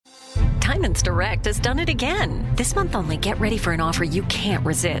Diamonds Direct has done it again. This month only, get ready for an offer you can't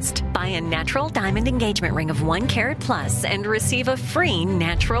resist. Buy a natural diamond engagement ring of 1 carat plus and receive a free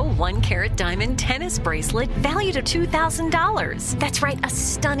natural 1 carat diamond tennis bracelet valued at $2,000. That's right, a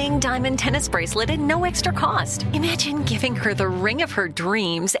stunning diamond tennis bracelet at no extra cost. Imagine giving her the ring of her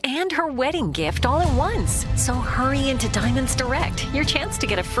dreams and her wedding gift all at once. So hurry into Diamonds Direct. Your chance to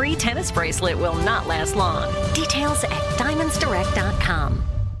get a free tennis bracelet will not last long. Details at diamondsdirect.com.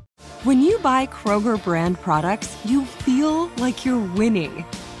 When you buy Kroger brand products, you feel like you're winning.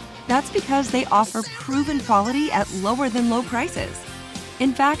 That's because they offer proven quality at lower than low prices.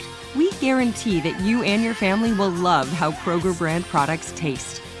 In fact, we guarantee that you and your family will love how Kroger brand products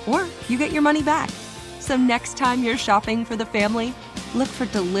taste, or you get your money back. So next time you're shopping for the family, look for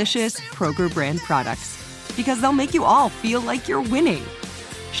delicious Kroger brand products, because they'll make you all feel like you're winning.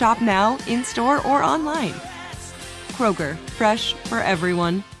 Shop now, in-store, or online. Kroger, fresh for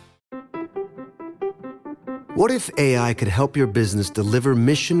everyone. What if AI could help your business deliver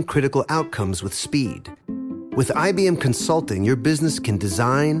mission-critical outcomes with speed? With IBM Consulting, your business can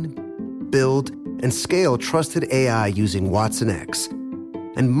design, build, and scale trusted AI using watsonx,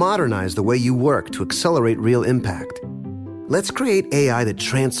 and modernize the way you work to accelerate real impact. Let's create AI that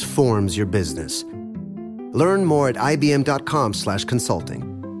transforms your business. Learn more at ibm.com/consulting.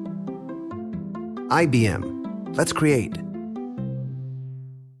 IBM. Let's create.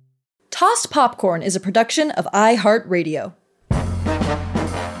 Tossed Popcorn is a production of iHeartRadio.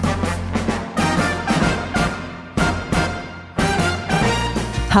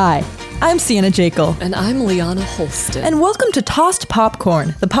 Hi, I'm Sienna Jekyll. And I'm Liana Holston. And welcome to Tossed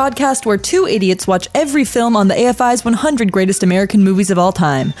Popcorn, the podcast where two idiots watch every film on the AFI's 100 Greatest American Movies of All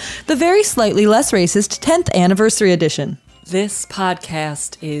Time, the very slightly less racist 10th Anniversary Edition. This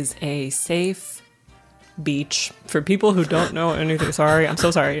podcast is a safe beach for people who don't know anything. I'm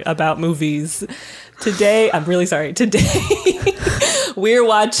so sorry about movies. Today, I'm really sorry. Today, we're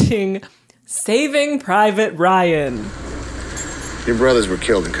watching Saving Private Ryan. Your brothers were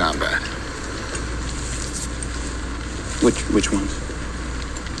killed in combat. Which ones?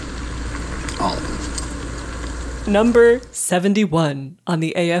 All of them. Number 71 on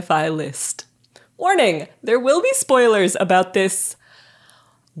the AFI list. Warning, there will be spoilers about this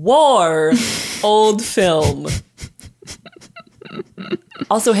old film.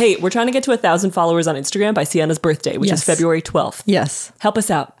 Also, hey, we're trying to get to 1,000 followers on Instagram by Sienna's birthday, which is February 12th. Yes. Help us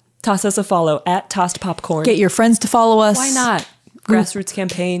out. Toss us a follow at Tossed Popcorn. Get your friends to follow us. Why not? Grassroots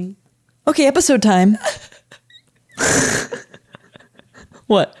campaign. Okay, episode time.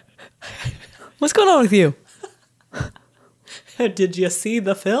 What? What's going on with you? Did you see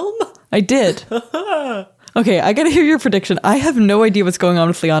the film? I did. Okay, I gotta hear your prediction. I have no idea what's going on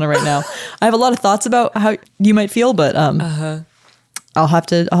with Liana right now. I have a lot of thoughts about how you might feel, but I'll have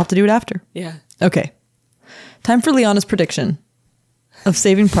to do it after. Yeah. Okay. Time for Liana's prediction of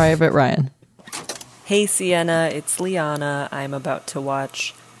Saving Private Ryan. Hey Sienna, it's Liana. I'm about to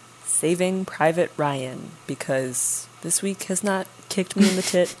watch Saving Private Ryan because this week has not kicked me in the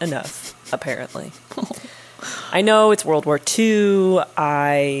tit enough, apparently. I know it's World War II.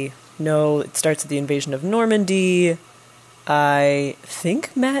 I know it starts with the invasion of Normandy. I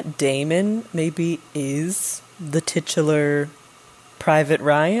think Matt Damon maybe is the titular Private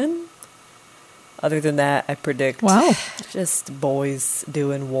Ryan. Other than that, I predict just boys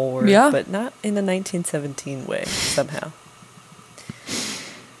doing war, but not in a 1917 way, somehow.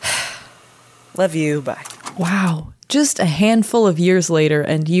 Love you, bye. Wow. Just a handful of years later,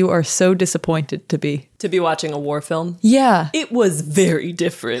 and you are so disappointed to be watching a war film? Yeah. It was very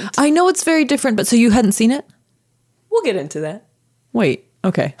different. I know it's very different, but so you hadn't seen it? We'll get into that. Wait,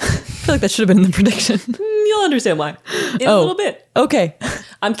 okay. I feel like that should have been in the prediction. You'll understand why. In a little bit. Okay.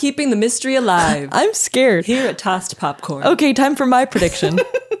 I'm keeping the mystery alive. I'm scared. Here at Tossed Popcorn. Okay, time for my prediction.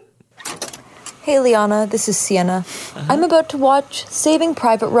 Hey Liana, this is Sienna. I'm about to watch Saving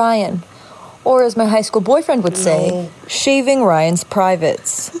Private Ryan. Or as my high school boyfriend would say, Shaving Ryan's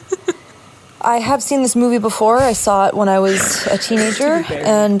Privates. I have seen this movie before. I saw it when I was a teenager,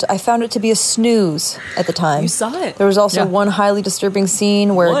 and I found it to be a snooze at the time. You saw it? There was also one highly disturbing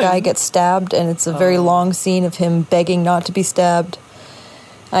scene where a guy gets stabbed, and it's a very long scene of him begging not to be stabbed.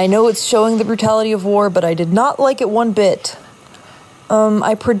 I know it's showing the brutality of war, but I did not like it one bit.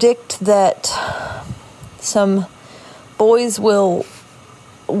 I predict that some boys will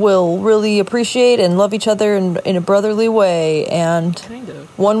really appreciate and love each other in a brotherly way, and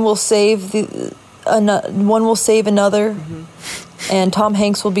one will save another, and Tom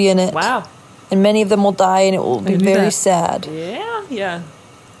Hanks will be in it. Wow. And many of them will die, and it will be very sad. Yeah.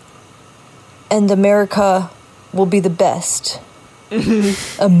 And America will be the best.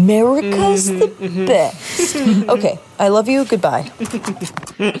 America's the best. Okay, I love you. Goodbye.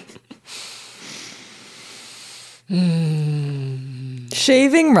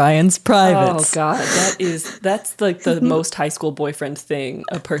 Shaving Ryan's privates. Oh God, that's like the most high school boyfriend thing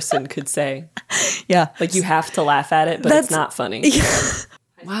a person could say. Yeah. Like you have to laugh at it, but That's- it's not funny.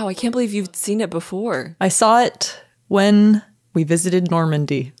 Wow, I can't believe you've seen it before. I saw it when we visited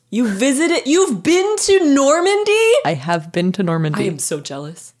Normandy. You've been to Normandy? I have been to Normandy. I am so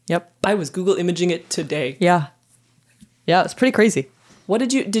jealous. Yep. I was Google imaging it today. Yeah. Yeah, it's pretty crazy. What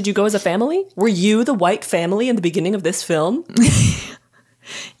did you go as a family? Were you the white family in the beginning of this film?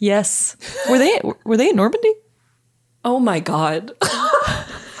 Yes. Were they in Normandy? Oh my God.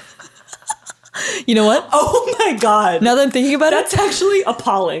 You know what? Oh my God. Now that I'm thinking about That's it, actually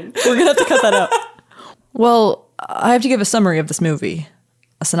appalling. we're going to have to cut that out. Well, I have to give a summary of this movie,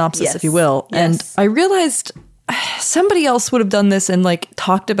 a synopsis, Yes. if you will. Yes. And I realized somebody else would have done this and like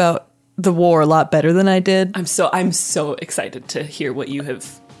talked about the war a lot better than I did. I'm so excited to hear what you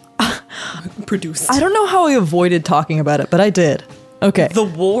have produced. I don't know how I avoided talking about it, but I did. Okay. The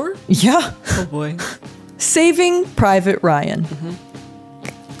war? Yeah. Oh boy. Saving Private Ryan.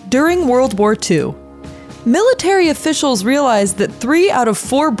 During World War II, military officials realized that 3 out of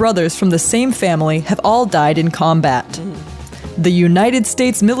 4 brothers from the same family have all died in combat. The United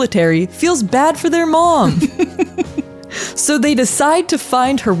States military feels bad for their mom. So they decide to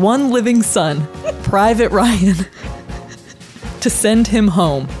find her one living son, Private Ryan, to send him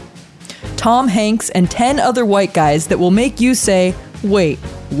home. Tom Hanks and 10 other white guys that will make you say, wait,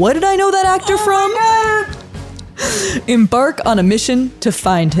 what did I know that actor from? Embark on a mission to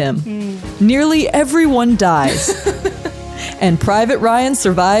find him. Nearly everyone dies. And Private Ryan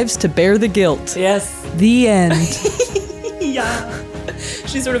survives to bear the guilt. Yes. The end. Yeah.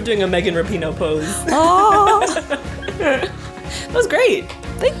 She's sort of doing a Megan Rapinoe pose. Oh, That was great.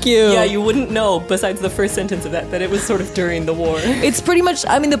 thank you. Yeah, you wouldn't know, besides the first sentence of that it was sort of during the war. It's pretty much,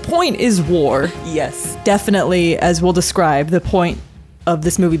 I mean, the point is war. Yes. Definitely, as we'll describe, the point of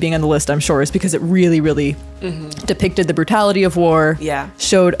this movie being on the list, I'm sure, is because it really, really depicted the brutality of war. Yeah.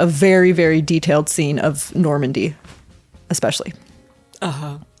 Showed a very, very detailed scene of Normandy, especially.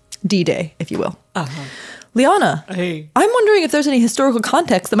 D-Day, if you will. Liana, Hey. I'm wondering if there's any historical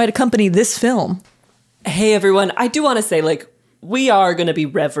context that might accompany this film. Hey, everyone. I do want to say, like, we are going to be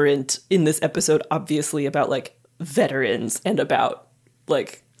reverent in this episode, obviously, about, like, veterans and about,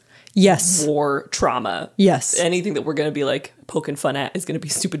 like, Yes. war trauma. Yes. Anything that we're going to be, like, poking fun at is going to be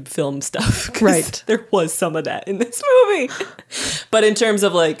stupid film stuff. 'Cause Right. There was some of that in this movie. But in terms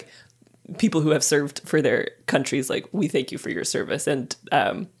of, like, people who have served for their countries, like, we thank you for your service. And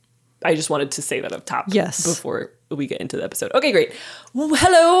I just wanted to say that up top. Yes. Before we get into the episode. Okay, great. Well,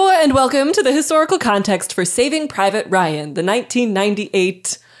 hello and welcome to the historical context for Saving Private Ryan, the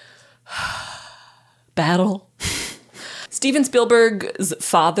 1998 battle. Steven Spielberg's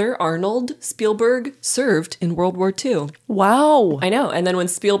father, Arnold Spielberg, served in World War II. Wow. I know. And then when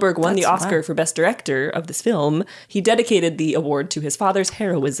Spielberg won the That's Oscar wow. for Best Director of this film, he dedicated the award to his father's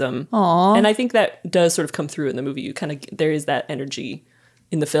heroism. Aww. And I think that does sort of come through in the movie. There is that energy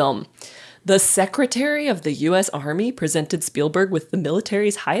in the film. The Secretary of the U.S. Army presented Spielberg with the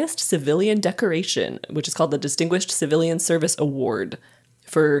military's highest civilian decoration, which is called the Distinguished Civilian Service Award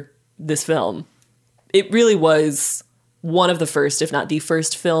for this film. It really was one of the first, if not the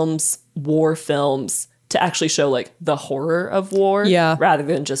first war films, to actually show, like, the horror of war. Yeah. Rather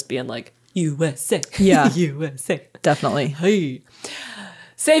than just being like, USA. Yeah. USA. Definitely. Hey.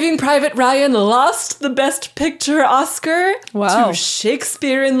 Saving Private Ryan lost the Best Picture Oscar Wow. to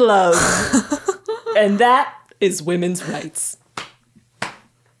Shakespeare in Love. And that is women's rights.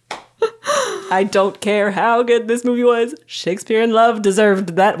 I don't care how good this movie was. Shakespeare in Love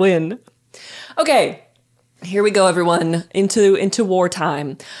deserved that win. Okay. Here we go, everyone, into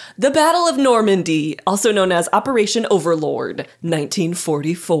wartime. The Battle of Normandy, also known as Operation Overlord,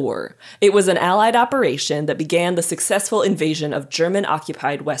 1944. It was an Allied operation that began the successful invasion of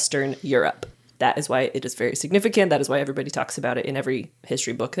German-occupied Western Europe. That is why it is very significant. That is why everybody talks about it in every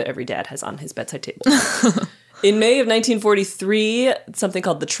history book that every dad has on his bedside table. In May of 1943, something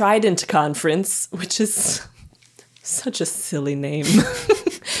called the Trident Conference, which is such a silly name.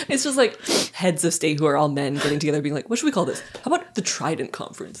 It's just like heads of state who are all men getting together being like, what should we call this? How about the Trident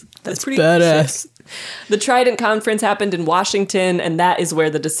Conference? That's pretty badass. shit. The Trident Conference happened in Washington, and that is where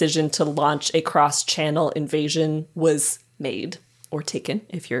the decision to launch a cross-channel invasion was made, or taken,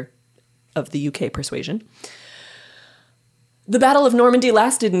 if you're of the UK persuasion. The Battle of Normandy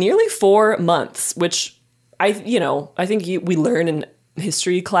lasted nearly 4 months, which we learn in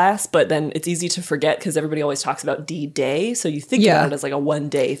history class, but then it's easy to forget because everybody always talks about D-Day. So you think about it as like a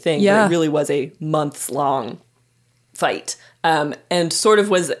one-day thing, but it really was a months-long fight. And sort of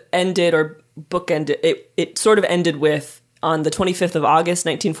was ended or bookended. It sort of ended with, on the 25th of August,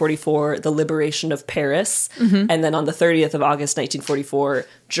 1944, the liberation of Paris. And then on the 30th of August, 1944,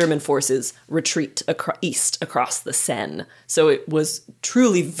 German forces retreat east across the Seine. So it was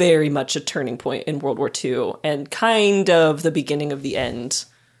truly very much a turning point in World War II and kind of the beginning of the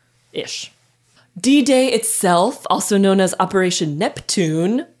end-ish. D-Day itself, also known as Operation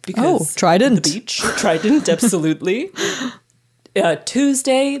Neptune, because Trident. The beach. Trident, absolutely.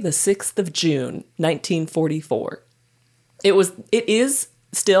 Tuesday, the 6th of June, 1944. It is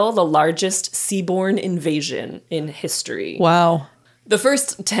still the largest seaborne invasion in history. Wow. The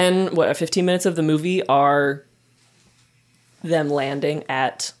first 15 minutes of the movie are them landing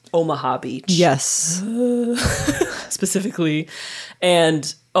at Omaha Beach. Yes. Specifically.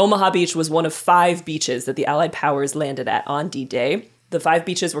 And Omaha Beach was one of 5 beaches that the Allied powers landed at on D-Day. The 5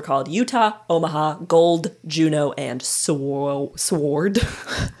 beaches were called Utah, Omaha, Gold, Juno, and Sword.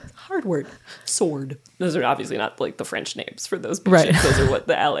 Hard word. Sword. Those are obviously not like the French names for those beaches. Right. Those are what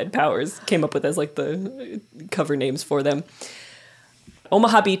the Allied powers came up with as like the cover names for them.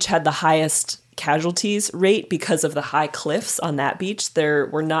 Omaha Beach had the highest casualties rate because of the high cliffs on that beach. There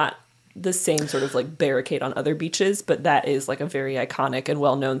were not the same sort of like barricade on other beaches, but that is like a very iconic and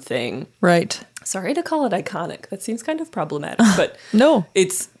well-known thing. Right. Sorry to call it iconic. That seems kind of problematic, but No.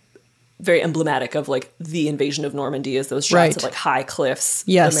 It's very emblematic of like the invasion of Normandy, is those shots of like high cliffs.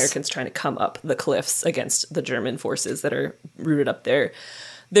 Yes. The Americans trying to come up the cliffs against the German forces that are rooted up there.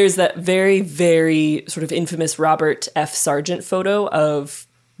 There's that very, very sort of infamous Robert F. Sargent photo of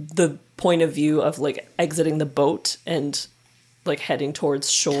the point of view of like exiting the boat and like heading towards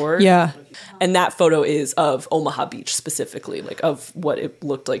shore. Yeah. And that photo is of Omaha Beach specifically, like of what it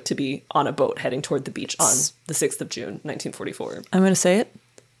looked like to be on a boat heading toward the beach on the 6th of June, 1944. I'm going to say it.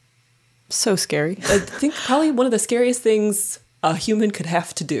 So scary. I think probably one of the scariest things a human could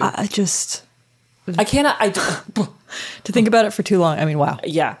have to do. To think about it for too long. I mean, wow.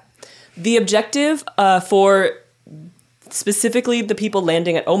 Yeah. The objective for specifically the people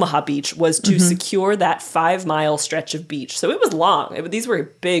landing at Omaha Beach was to secure that 5-mile stretch of beach. So it was long. These were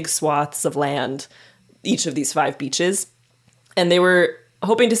big swaths of land, each of these 5 beaches. And they were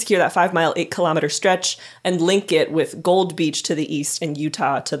hoping to secure that 5-mile, 8-kilometer stretch and link it with Gold Beach to the east and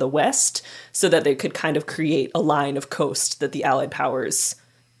Utah to the west so that they could kind of create a line of coast that the Allied powers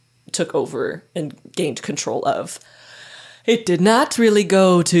took over and gained control of. It did not really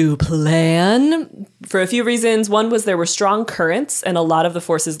go to plan for a few reasons. One was there were strong currents and a lot of the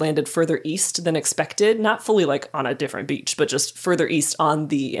forces landed further east than expected, not fully like on a different beach, but just further east on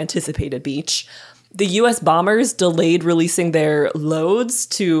the anticipated beach. The U.S. bombers delayed releasing their loads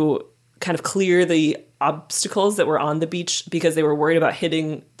to kind of clear the obstacles that were on the beach because they were worried about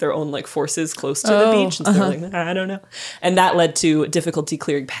hitting their own like forces close to the beach. And so they're like, I don't know. And that led to difficulty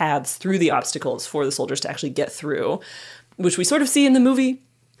clearing paths through the obstacles for the soldiers to actually get through, which we sort of see in the movie.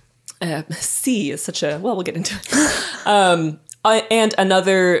 C is such a, well, we'll get into it. And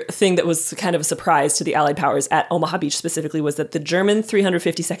another thing that was kind of a surprise to the Allied powers at Omaha Beach specifically was that the German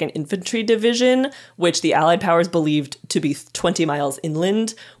 352nd Infantry Division, which the Allied powers believed to be 20 miles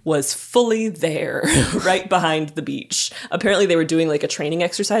inland, was fully there, right behind the beach. Apparently they were doing like a training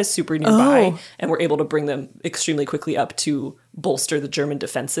exercise super nearby and were able to bring them extremely quickly up to bolster the German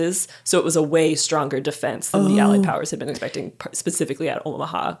defenses. So it was a way stronger defense than the Allied powers had been expecting, specifically at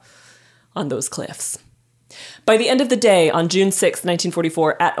Omaha on those cliffs. By the end of the day, on June 6th,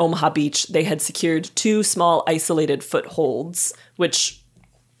 1944, at Omaha Beach, they had secured 2 small isolated footholds, which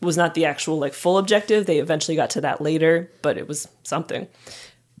was not the actual like full objective. They eventually got to that later, but it was something,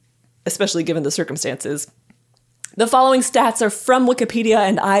 especially given the circumstances. The following stats are from Wikipedia,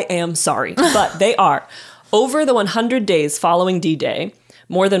 and I am sorry, but they are. Over the 100 days following D-Day,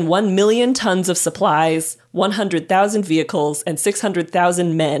 more than 1 million tons of supplies, 100,000 vehicles, and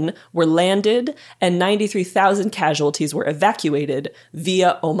 600,000 men were landed, and 93,000 casualties were evacuated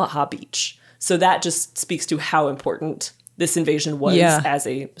via Omaha Beach. So that just speaks to how important this invasion was as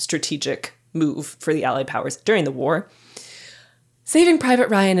a strategic move for the Allied powers during the war. Saving Private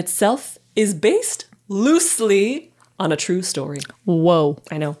Ryan itself is based loosely on a true story. Whoa.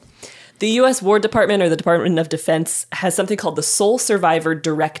 I know. The U.S. War Department, or the Department of Defense, has something called the Sole Survivor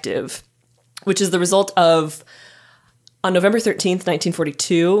Directive, which is the result of, on November 13th,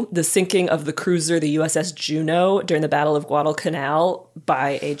 1942, the sinking of the cruiser, the USS Juno, during the Battle of Guadalcanal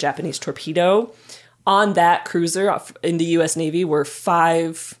by a Japanese torpedo. On that cruiser in the U.S. Navy were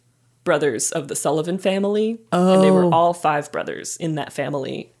 5 brothers of the Sullivan family. Oh. And they were all 5 brothers in that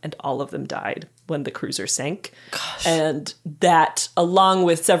family, and all of them died when the cruiser sank. Gosh. And that, along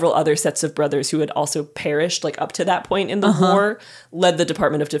with several other sets of brothers who had also perished like up to that point in the war, led the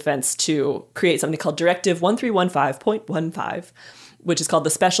Department of Defense to create something called Directive 1315.15, which is called the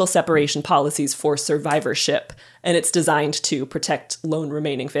Special Separation Policies for Survivorship. And it's designed to protect lone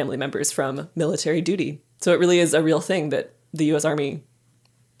remaining family members from military duty. So it really is a real thing that the U.S. Army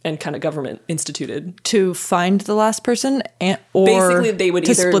and kind of government instituted. To find the last person, or basically they would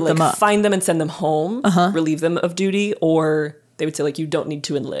to either split like them up. find them and send them home, relieve them of duty, or they would say like, you don't need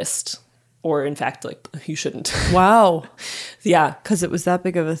to enlist, or in fact like you shouldn't. Wow. Yeah, Because it was that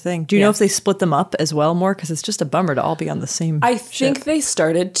big of a thing. Do you know if they split them up as well more? Because it's just a bummer to all be on the same I think ship. they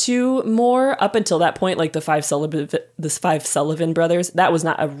started to more up until that point, like the 5 Sullivan brothers. That was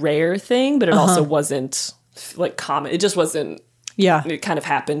not a rare thing, but it also wasn't like common. It just wasn't. Yeah. It kind of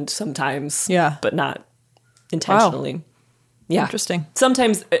happened sometimes. Yeah. But not intentionally. Wow. Yeah. Interesting.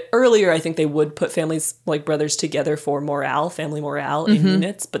 Sometimes earlier, I think they would put families like brothers together for family morale in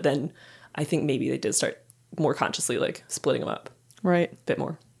units. But then I think maybe they did start more consciously like splitting them up Right. a bit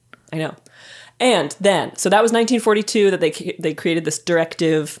more. I know. And then, so that was 1942 that they created this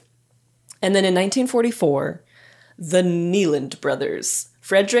directive. And then in 1944, the Neeland brothers,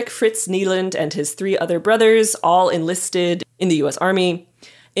 Frederick Fritz Neeland and his 3 other brothers, all enlisted in the U.S. Army.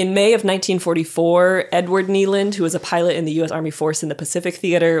 In May of 1944, Edward Neeland, who was a pilot in the U.S. Army Force in the Pacific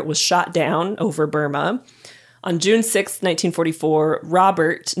Theater, was shot down over Burma. On June 6, 1944,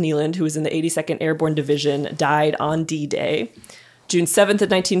 Robert Neeland, who was in the 82nd Airborne Division, died on D-Day. June 7th of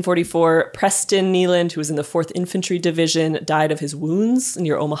 1944, Preston Neeland, who was in the 4th Infantry Division, died of his wounds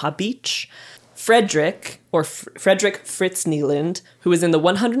near Omaha Beach. Frederick Fritz Neeland, who was in the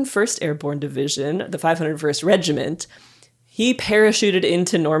 101st Airborne Division, the 501st Regiment, he parachuted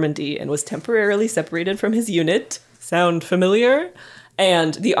into Normandy and was temporarily separated from his unit. Sound familiar?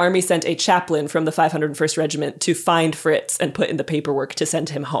 And the Army sent a chaplain from the 501st Regiment to find Fritz and put in the paperwork to send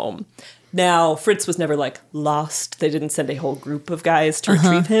him home. Now, Fritz was never, like, lost. They didn't send a whole group of guys to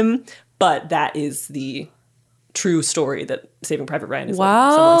retrieve him. But that is the true story that Saving Private Ryan is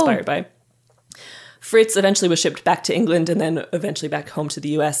somewhat inspired by. Fritz eventually was shipped back to England and then eventually back home to the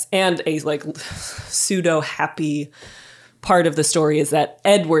U.S. And a, like, pseudo-happy part of the story is that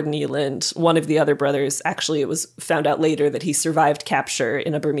Edward Neeland, one of the other brothers, actually it was found out later that he survived capture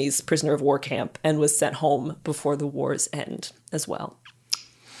in a Burmese prisoner of war camp and was sent home before the war's end as well.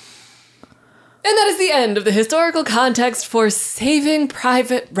 And that is the end of the historical context for Saving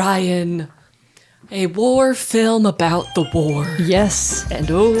Private Ryan, a war film about the war. Yes. And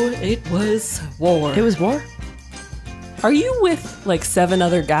oh, it was war. It was war. Are you with like 7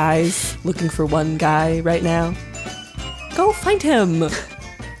 other guys looking for one guy right now? Go find him.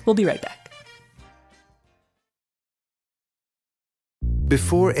 We'll be right back.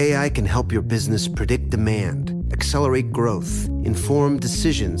 Before AI can help your business predict demand, accelerate growth, inform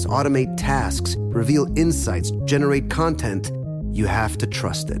decisions, automate tasks, reveal insights, generate content, you have to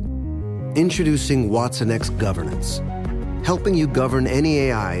trust it. Introducing watsonx Governance, helping you govern any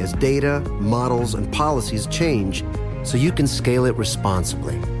AI as data, models, and policies change so you can scale it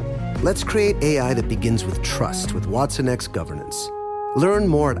responsibly. Let's create AI that begins with trust with watsonx Governance. Learn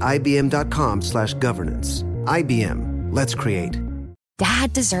more at ibm.com/governance. IBM, let's create.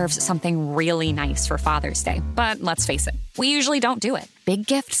 Dad deserves something really nice for Father's Day, but let's face it, we usually don't do it. Big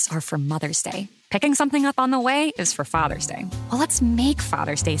gifts are for Mother's Day. Picking something up on the way is for Father's Day. Well, let's make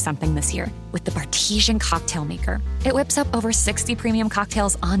Father's Day something this year with the Bartesian Cocktail Maker. It whips up over 60 premium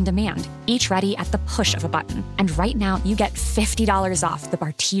cocktails on demand, each ready at the push of a button. And right now, you get $50 off the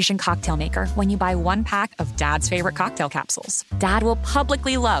Bartesian Cocktail Maker when you buy 1 pack of Dad's favorite cocktail capsules. Dad will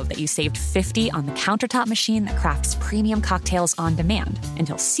publicly love that you saved $50 on the countertop machine that crafts premium cocktails on demand. And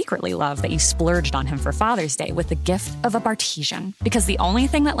he'll secretly love that you splurged on him for Father's Day with the gift of a Bartesian. Because the only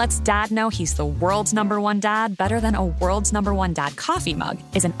thing that lets Dad know he's the world's #1 dad better than a world's #1 dad coffee mug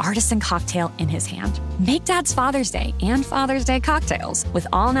is an artisan cocktail in his hand. Make Dad's Father's Day and Father's Day cocktails with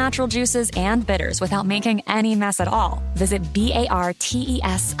all natural juices and bitters without making any mess at all. Visit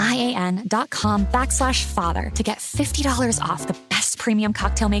BARTESIAN.com/father to get $50 off the best premium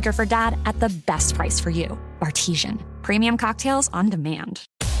cocktail maker for Dad at the best price for you. Bartesian. Premium cocktails on demand.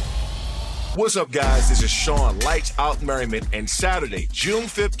 What's up, guys? This is Sean, Lights Out Merriman, and Saturday, June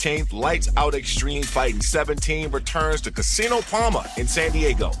 15th, Lights Out Extreme Fighting 17 returns to Casino Palma in San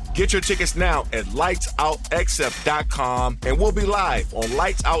Diego. Get your tickets now at lightsoutxf.com, and we'll be live on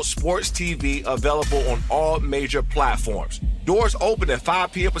Lights Out Sports TV, available on all major platforms. Doors open at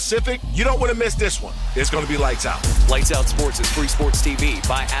 5 p.m. Pacific. You don't want to miss this one. It's going to be Lights Out. Lights Out Sports is free sports TV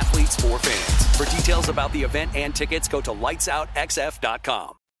by athletes for fans. For details about the event and tickets, go to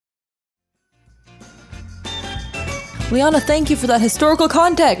lightsoutxf.com. Liana, thank you for that historical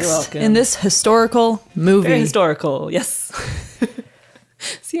context. You're welcome. In this historical movie. Very historical, yes.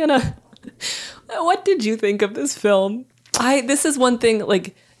 Sienna, what did you think of this film? This is one thing,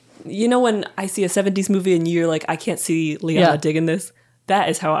 like, you know when I see a 70s movie and you're like, I can't see Liana digging this? That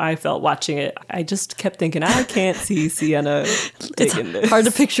is how I felt watching it. I just kept thinking, I can't see Sienna digging this. Hard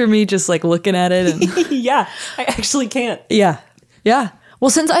to picture me just like looking at it. And yeah, I actually can't. Yeah. Well,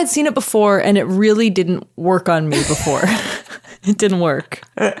 since I'd seen it before and it really didn't work on me before. It didn't work.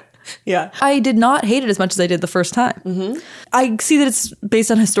 Yeah. I did not hate it as much as I did the first time. Mm-hmm. I see that it's based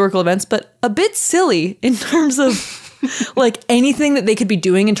on historical events, but a bit silly in terms of like anything that they could be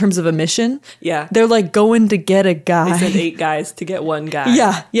doing in terms of a mission. Yeah. They're like going to get a guy. They send 8 guys to get 1 guy.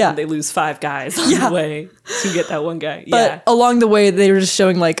 Yeah. And they lose 5 guys on the way to get that 1 guy. But along the way, they were just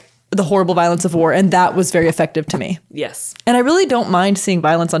showing like the horrible violence of war, and that was very effective to me. Yes. And I really don't mind seeing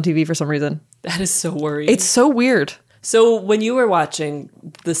violence on TV for some reason. That is so worrying. It's so weird. So when you were watching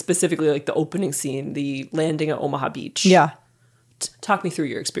specifically like the opening scene, the landing at Omaha Beach. Yeah. Talk me through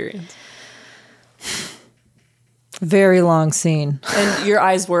your experience. Very long scene. And your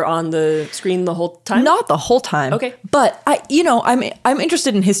eyes were on the screen the whole time? Not the whole time. Okay. But I'm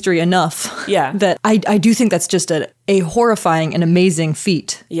interested in history enough that I do think that's just a horrifying and amazing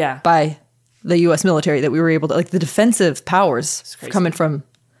feat by the US military that we were able to, like, the defensive powers coming from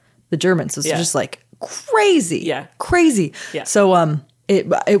the Germans was just like crazy. Yeah. Crazy. Yeah. So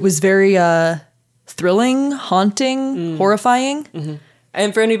it was very thrilling, haunting, horrifying. Mm-hmm.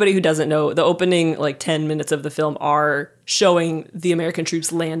 And for anybody who doesn't know, the opening like 10 minutes of the film are showing the American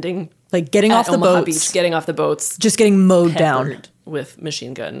troops landing, like getting off the Omaha boats, Beach, getting off the boats, just getting mowed down with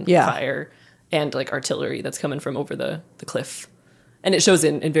machine gun fire and like artillery that's coming from over the cliff. And it shows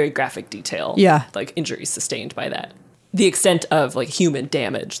in very graphic detail, like injuries sustained by that. The extent of like human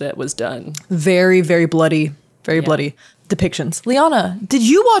damage that was done. Very, very bloody, bloody depictions. Liana, did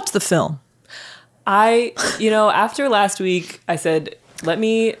you watch the film? After last week, I said, let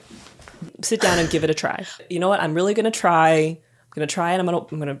me sit down and give it a try. You know what? I'm really going to try. I'm going to try and I'm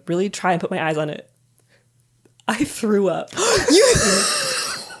going to really try and put my eyes on it. I threw up.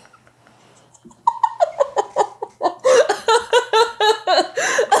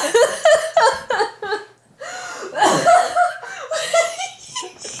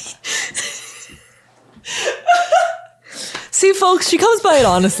 See, folks, she comes by it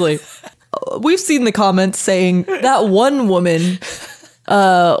honestly. We've seen the comments saying that one woman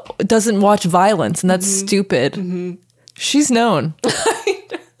doesn't watch violence, and that's stupid. Mm-hmm. She's known.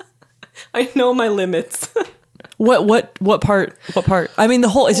 I know my limits. What part? What part? I mean, the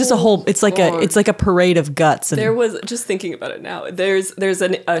whole. It's just a whole. It's like a parade of guts. And there was, just thinking about it now. There's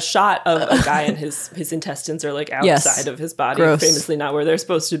a shot of a guy and his intestines are like outside of his body, famously not where they're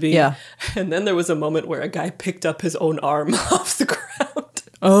supposed to be. Yeah. And then there was a moment where a guy picked up his own arm off the ground.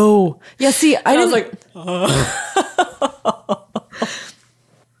 Oh, yeah. See, I was like,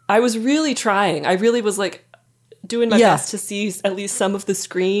 I was really trying. I really was like doing my best to see at least some of the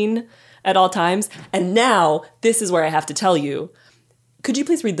screen at all times. And now this is where I have to tell you, could you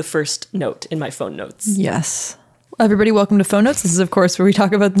please read the first note in my phone notes? Yes. Everybody, welcome to Phone Notes. This is, of course, where we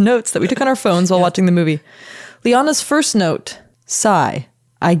talk about the notes that we took on our phones while watching the movie. Liana's first note, sigh.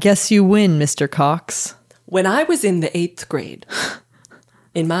 I guess you win, Mr. Cox. When I was in the 8th grade,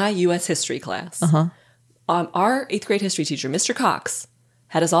 in my U.S. history class, our 8th grade history teacher, Mr. Cox,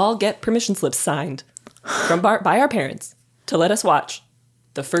 had us all get permission slips signed by our parents to let us watch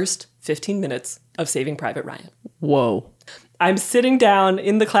the first 15 minutes of Saving Private Ryan. Whoa. I'm sitting down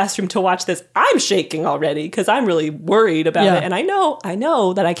in the classroom to watch this. I'm shaking already because I'm really worried about it. And I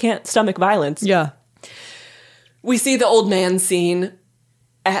know that I can't stomach violence. Yeah. We see the old man scene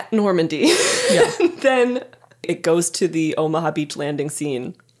at Normandy. Yeah. Then it goes to the Omaha Beach landing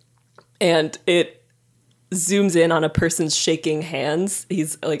scene. And it zooms in on a person's shaking hands.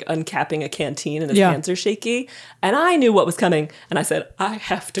 He's like uncapping a canteen and his hands are shaky. And I knew what was coming. And I said, I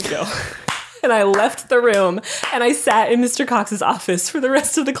have to go. And I left the room and I sat in Mr. Cox's office for the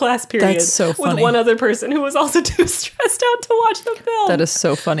rest of the class period. That's so funny. With one other person who was also too stressed out to watch the film. That is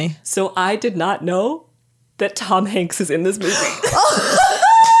so funny. So I did not know that Tom Hanks is in this movie.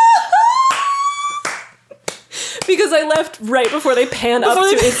 Because I left right before they pan up to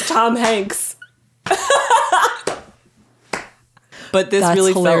it's Tom Hanks. But this That's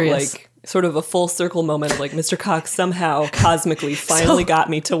really hilarious. felt like sort of a full circle moment of like Mr. Cox somehow cosmically finally got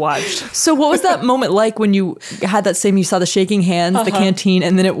me to watch. So what was that moment like when you had that same, you saw the shaking hands, the canteen,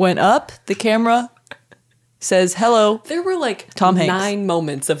 and then it went up, the camera says hello. There were like Tom Hanks. 9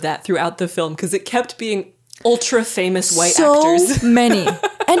 moments of that throughout the film because it kept being ultra famous white so actors. many.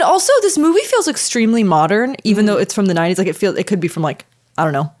 And also this movie feels extremely modern, even though it's from the 90s. Like it could be from like, I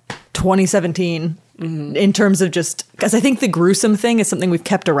don't know, 2017 in terms of just, because I think the gruesome thing is something we've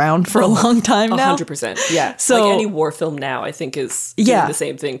kept around for a long time now. 100%. Yeah. So like any war film now, I think is doing the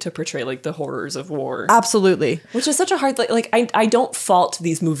same thing to portray like the horrors of war. Absolutely. Which is such a hard, like I don't fault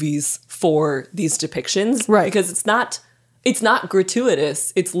these movies for these depictions. Right. Because it's not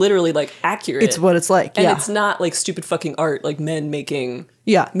gratuitous. It's literally like accurate. It's what it's like. And yeah. it's not like stupid fucking art, like men making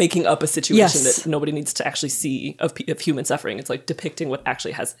up a situation Yes. that nobody needs to actually see of human suffering. It's like depicting what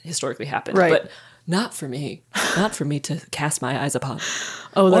actually has historically happened. Right. But not for me. Not for me to cast my eyes upon.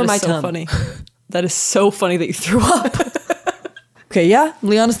 Oh, that Or is my so tongue. funny. That is so funny that you threw up. Okay, yeah.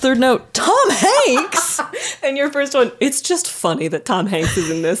 Leona's third note. Tom Hanks! And your first one, it's just funny that Tom Hanks is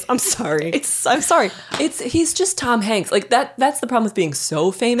in this. I'm sorry. I'm sorry. He's just Tom Hanks. Like that's the problem with being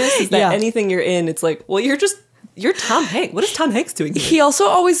so famous is that anything you're in, it's like, well, you're Tom Hanks. What is Tom Hanks doing here? He also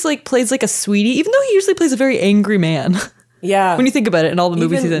always like plays like a sweetie, even though he usually plays a very angry man. Yeah. When you think about it in all the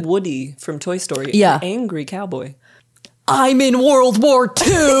movies he's Even in. Woody from Toy Story. Yeah. An angry cowboy. I'm in World War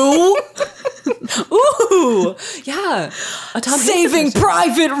II. Ooh. Yeah. A Tom Hanks Saving impression.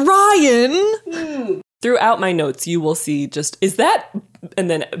 Private Ryan. Throughout my notes, you will see just, is that,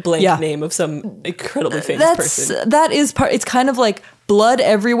 and then blank name of some incredibly famous person. That is part, it's kind of like blood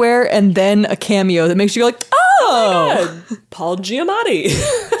everywhere and then a cameo that makes you go like, oh. God. Paul Giamatti.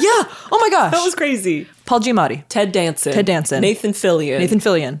 Yeah. Oh my gosh. That was crazy. Paul Giamatti. Ted Danson. Nathan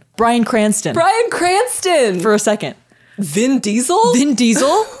Fillion. Bryan Cranston. For a second. Vin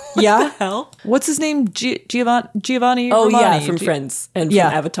Diesel? Yeah. Hell? What's his name? Giovanni Oh, Romani. yeah, from Friends and from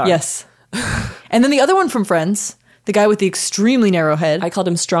Avatar. Yes. And then the other one from Friends, the guy with the extremely narrow head. I called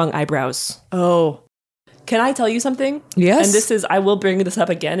him Strong Eyebrows. Oh. Can I tell you something? Yes. And this is, I will bring this up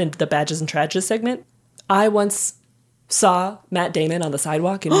again in the Badges and Trages segment. I once saw Matt Damon on the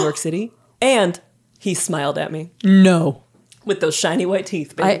sidewalk in New York City, and he smiled at me. No. With those shiny white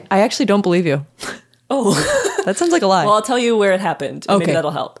teeth, baby. I actually don't believe you. Oh. That sounds like a lie. Well, I'll tell you where it happened. Okay. Maybe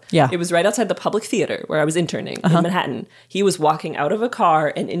that'll help. Yeah. It was right outside the Public Theater where I was interning in Manhattan. He was walking out of a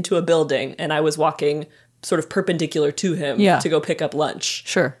car and into a building, and I was walking sort of perpendicular to him to go pick up lunch.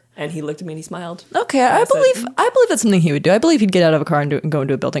 Sure. And he looked at me and he smiled. Okay, I believe that's something he would do. I believe he'd get out of a car and go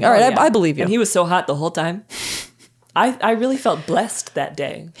into a building. All right, I believe you. And he was so hot the whole time. I really felt blessed that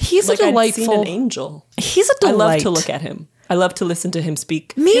day. He's like a delightful... I'd seen an angel. He's a delight. I love to look at him. I love to listen to him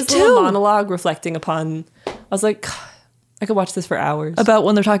speak. Me His too. little monologue reflecting upon... I was like, I could watch this for hours. About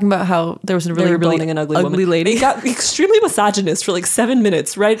when they're talking about how there was a really boning an ugly woman. lady. It got extremely misogynist for like 7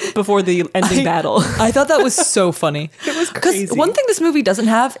 minutes right before the ending battle. I thought that was so funny. It was crazy. Because one thing this movie doesn't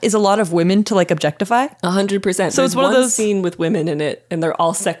have is a lot of women to like objectify. 100%. So it's one of those scene with women in it, and they're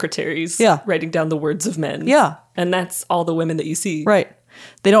all secretaries writing down the words of men. Yeah. And that's all the women that you see. Right.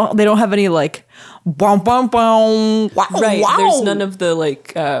 They don't have any like wow, wow, wow, wow. Right. There's none of the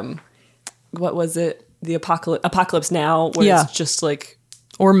like what was it? The Apocalypse Now, where it's just like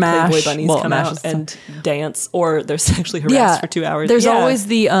or MASH. Playboy bunnies come out and dance, or they're sexually harassed for 2 hours. There's always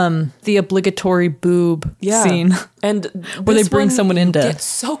the obligatory boob scene, and where they bring someone in to get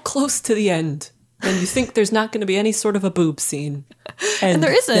so close to the end, and you think there's not going to be any sort of a boob scene, and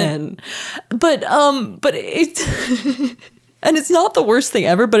there isn't. But it. And it's not the worst thing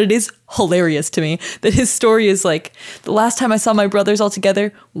ever, but it is hilarious to me that his story is like, the last time I saw my brothers all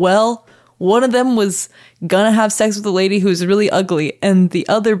together, well, one of them was gonna have sex with a lady who's really ugly, and the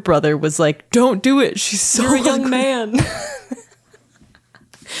other brother was like, don't do it, she's so You're a young man.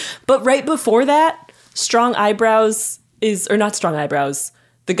 But right before that, Strong Eyebrows or not Strong Eyebrows,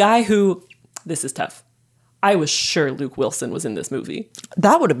 the guy who, this is tough, I was sure Luke Wilson was in this movie.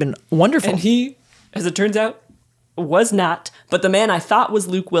 That would have been wonderful. And he, as it turns out, was not, but the man I thought was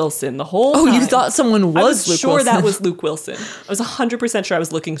Luke Wilson the whole time. Oh, you thought someone was Luke sure Wilson? That was Luke Wilson. I was 100% sure I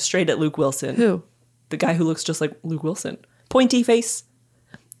was looking straight at Luke Wilson. Who? The guy who looks just like Luke Wilson. Pointy face.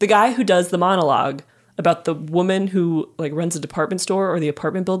 The guy who does the monologue about the woman who like runs a department store or the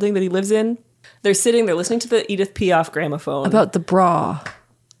apartment building that he lives in. They're listening to the Edith Piaf gramophone. About the bra.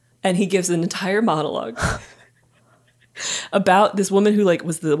 And he gives an entire monologue about this woman who like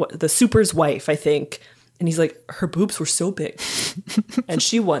was the super's wife, I think. And he's like, her boobs were so big. And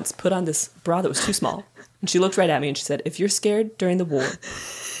she once put on this bra that was too small. And she looked right at me and she said, if you're scared during the war,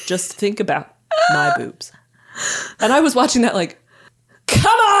 just think about my boobs. And I was watching that like,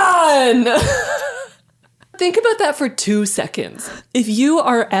 come on! Think about that for 2 seconds. If you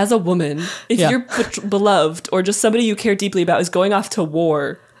are, as a woman, if your beloved or just somebody you care deeply about is going off to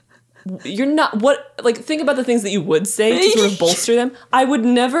war, you're not, think about the things that you would say to sort of bolster them. I would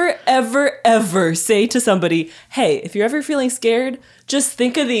never, ever, ever say to somebody, hey, if you're ever feeling scared, just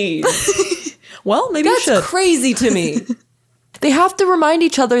think of these. Well, maybe you should. That's crazy to me. They have to remind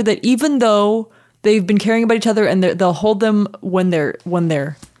each other that even though they've been caring about each other and they'll hold them when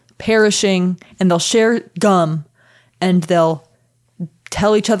they're perishing, and they'll share gum, and they'll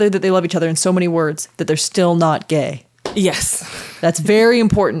tell each other that they love each other in so many words, that they're still not gay. Yes. That's very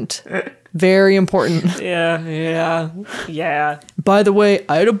important. Very important. Yeah. By the way,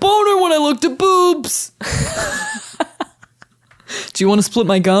 I had a boner when I looked at boobs. Do you want to split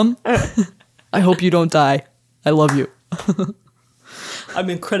my gum? I hope you don't die. I love you. I'm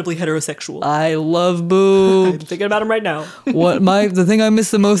incredibly heterosexual. I love boobs. I'm thinking about them right now. The thing I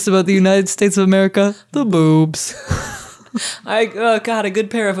miss the most about the United States of America? The boobs. God, a good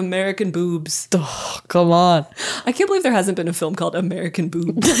pair of American boobs. Oh, come on. I can't believe there hasn't been a film called American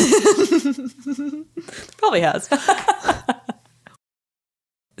Boobs. Probably has.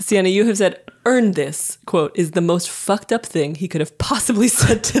 Sienna, you have said, earn this, quote, is the most fucked up thing he could have possibly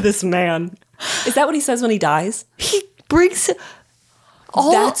said to this man. Is that what he says when he dies? He brings...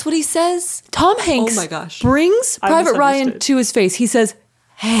 That's what he says? Tom Hanks brings Private Ryan to his face. He says,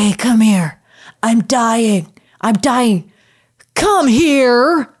 hey, come here. I'm dying. Come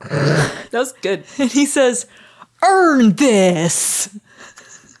here. That was good. And he says, earn this.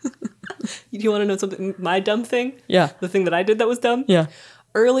 You want to know something? My dumb thing? Yeah. The thing that I did that was dumb? Yeah.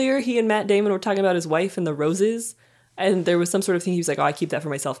 Earlier, he and Matt Damon were talking about his wife and the roses, and there was some sort of thing. He was like, oh, I keep that for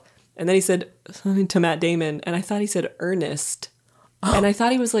myself. And then he said something to Matt Damon, and I thought he said Ernest. And I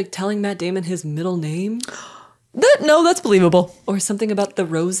thought he was like telling Matt Damon his middle name. No, that's believable. Or something about the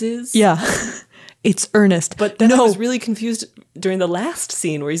roses. Yeah. It's Ernest. But then I was really confused during the last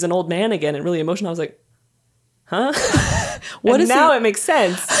scene where he's an old man again and really emotional. I was like, huh? It makes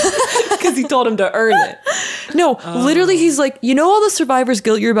sense. Because he told him to earn it. No, literally he's like, you know all the survivor's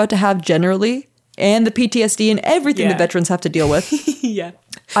guilt you're about to have generally? And the PTSD and everything the veterans have to deal with? Yeah.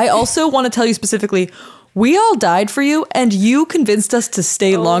 I also want to tell you specifically, we all died for you, and you convinced us to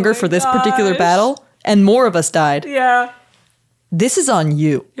stay longer for this particular battle, and more of us died. Yeah. This is on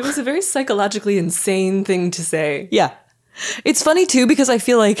you. It was a very psychologically insane thing to say. Yeah. It's funny, too, because I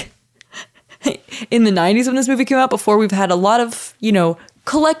feel like in the 90s when this movie came out, before we've had a lot of,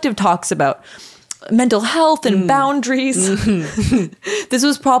 collective talks about mental health and boundaries. This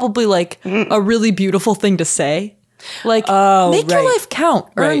was probably like a really beautiful thing to say. Like, make your life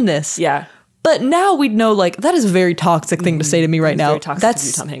count. Earn this. Yeah. But now we'd know, like, that is a very toxic thing to say to me right now. Very toxic of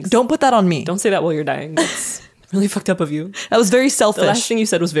you, Tom Hanks. Don't put that on me. Don't say that while you're dying. That's really fucked up of you. That was very selfish. The last thing you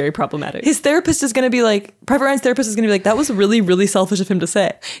said was very problematic. His therapist is going to be like, Private Ryan's therapist is going to be like, that was really, really selfish of him to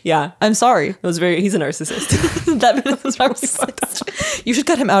say. Yeah. I'm sorry. He's a narcissist. That was narcissist. You should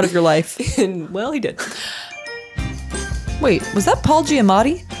cut him out of your life. And, well, he did. Wait, was that Paul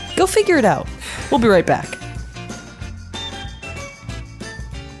Giamatti? Go figure it out. We'll be right back.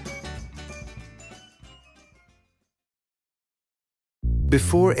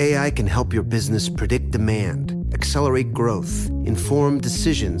 Before AI can help your business predict demand, accelerate growth, inform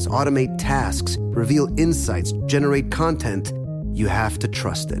decisions, automate tasks, reveal insights, generate content, you have to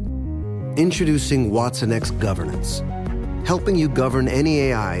trust it. Introducing watsonx Governance, helping you govern any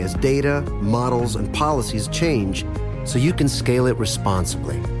AI as data, models, and policies change so you can scale it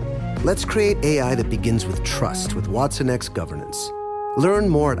responsibly. Let's create AI that begins with trust with watsonx Governance. Learn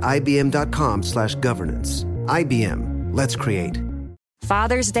more at ibm.com/governance. IBM, let's create.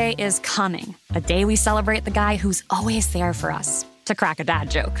 Father's Day is coming, a day we celebrate the guy who's always there for us. To crack a dad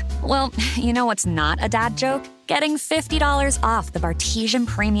joke. Well, you know what's not a dad joke? Getting $50 off the Bartesian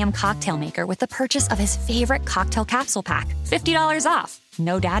Premium Cocktail Maker with the purchase of his favorite cocktail capsule pack. $50 off.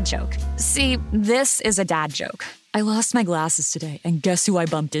 No dad joke. See, this is a dad joke. I lost my glasses today, and guess who I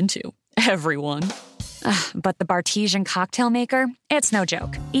bumped into? Everyone. But the Bartesian Cocktail Maker, it's no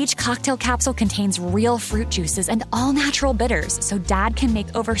joke. Each cocktail capsule contains real fruit juices and all-natural bitters, so Dad can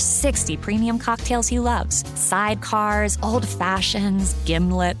make over 60 premium cocktails he loves. Sidecars, old fashions,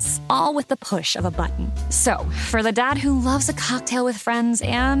 gimlets, all with the push of a button. So, for the dad who loves a cocktail with friends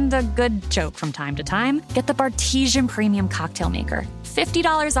and a good joke from time to time, get the Bartesian Premium Cocktail Maker.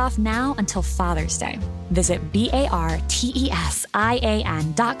 $50 off now until Father's Day. Visit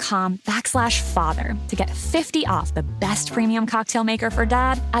BARTESIAN.com/father to get $50 off the best premium cocktail maker for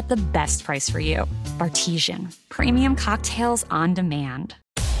dad at the best price for you. Bartesian, premium cocktails on demand.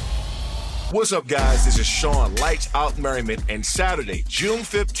 What's up, guys? This is Sean, Lights Out Merriment, and Saturday, June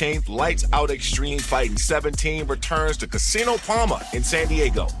 15th, Lights Out Extreme Fighting 17 returns to Casino Palma in San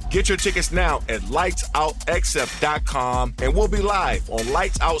Diego. Get your tickets now at lightsoutxf.com, and we'll be live on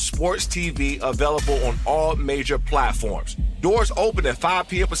Lights Out Sports TV, available on all major platforms. Doors open at 5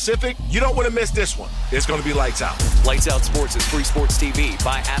 p.m. Pacific. You don't want to miss this one. It's going to be lights out. Lights Out Sports is free sports TV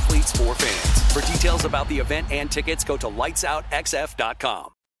by athletes for fans. For details about the event and tickets, go to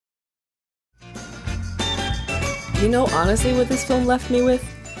lightsoutxf.com. You know, honestly, what this film left me with?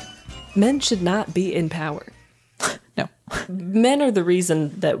 Men should not be in power. No. Men are the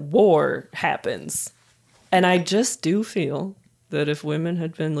reason that war happens. And I just do feel that if women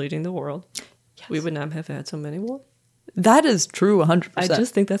had been leading the world, we would not have had so many wars. That is true 100%. I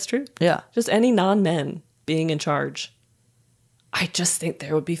just think that's true. Yeah. Just any non-men being in charge. I just think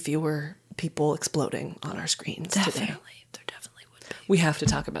there would be fewer people exploding on our screens today. There definitely would be. We have to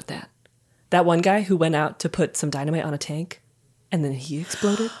talk about that. That one guy who went out to put some dynamite on a tank and then he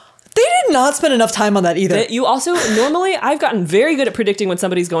exploded. They did not spend enough time on that either. You also, normally, I've gotten very good at predicting when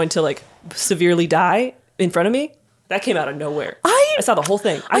somebody's going to like severely die in front of me. That came out of nowhere. I saw the whole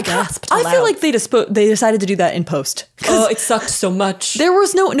thing. I gasped I loud. feel like they decided to do that in post. Oh, it sucked so much. There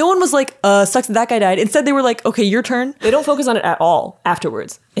was no one was like, sucks that guy died. Instead, they were like, okay, your turn. They don't focus on it at all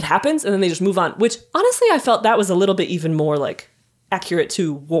afterwards. It happens and then they just move on, which honestly, I felt that was a little bit even more like accurate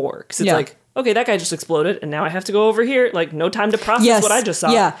to war. Because it's like, okay, that guy just exploded, and now I have to go over here. Like, no time to process what I just saw.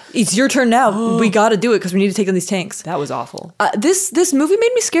 Yeah, it's your turn now. We got to do it because we need to take on these tanks. That was awful. This movie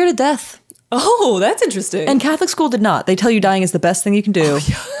made me scared to death. Oh, that's interesting. And Catholic school did not. They tell you dying is the best thing you can do. Oh,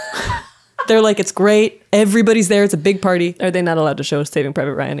 yeah. They're like, it's great. Everybody's there. It's a big party. Are they not allowed to show Saving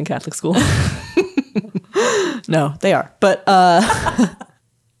Private Ryan in Catholic school? No, they are. But that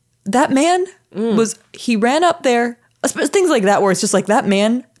man he ran up there. Things like that where it's just like that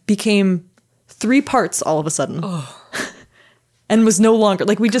man became 3 parts all of a sudden. And was no longer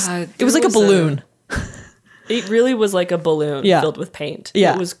like it was like a balloon. It really was like a balloon filled with paint.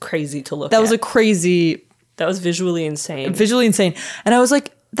 Yeah. It was crazy to look at. That was a crazy... That was visually insane. Visually insane. And I was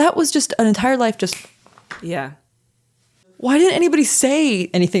like, that was just an entire life just... Yeah. Why didn't anybody say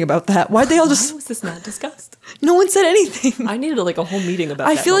anything about that? Why'd they all just... Why was this not discussed? No one said anything. I needed like a whole meeting about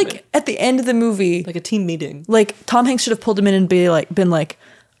that I feel moment. Like at the end of the movie... Like a team meeting. Like Tom Hanks should have pulled him in and been like,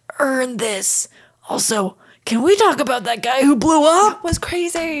 earn this. Also, can we talk about that guy who blew up? That was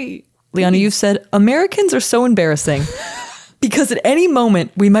crazy. Liana, you've said, Americans are so embarrassing because at any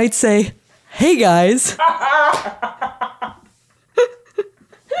moment we might say, hey guys.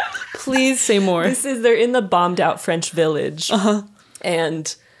 Please say more. They're in the bombed out French village.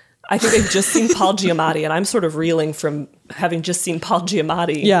 And I think they've just seen Paul Giamatti, and I'm sort of reeling from having just seen Paul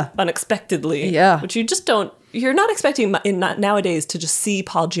Giamatti unexpectedly. Yeah. Which you just don't, you're not expecting nowadays to just see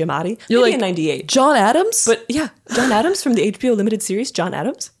Paul Giamatti. You're maybe like, in 98. John Adams? But yeah, John Adams from the HBO limited series, John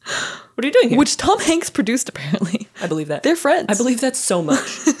Adams. What are you doing here? Which Tom Hanks produced, apparently. I believe that. They're friends. I believe that so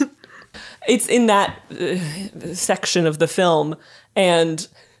much. It's in that section of the film, and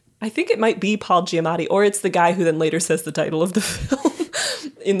I think it might be Paul Giamatti, or it's the guy who then later says the title of the film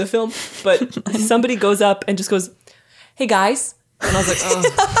in the film. But somebody goes up and just goes, hey guys. And I was like, oh.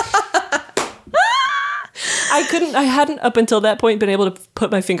 I hadn't up until that point been able to put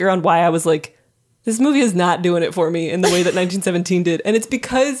my finger on why I was like, this movie is not doing it for me in the way that 1917 did. And it's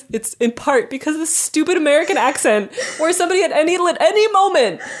in part because of the stupid American accent where somebody at any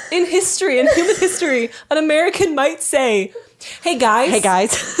moment in history, in human history, an American might say, hey guys. Hey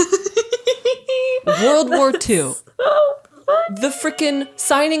guys. World War II. The frickin'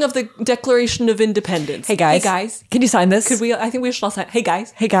 signing of the Declaration of Independence. Hey guys. Hey guys. Can you sign this? I think we should all sign. Hey guys.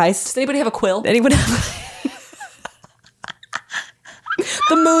 Hey guys. Does anybody have a quill? Anyone have...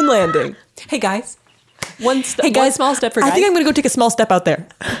 The moon landing. Hey guys. One small step for guys. I think I'm going to go take a small step out there.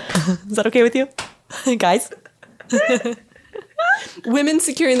 Is that okay with you? Guys? Women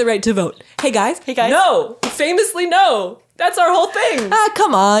securing the right to vote. Hey guys. Hey guys. No. Famously no. That's our whole thing.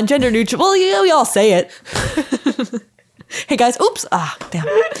 Come on. Gender neutral. Well, yeah, we all say it. Hey guys. Oops. Damn.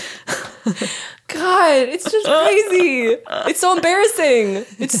 God, it's just crazy. It's so embarrassing.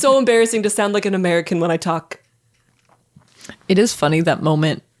 It's so embarrassing to sound like an American when I talk. It is funny, that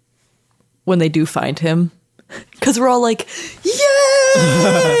moment when they do find him. Because we're all like,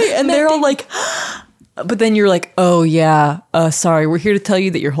 yay! And they're all like, but then you're like, oh yeah, sorry, we're here to tell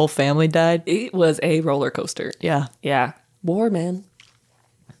you that your whole family died. It was a roller coaster. Yeah. Yeah. War, man.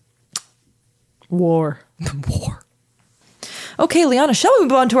 War. Okay, Liana, shall we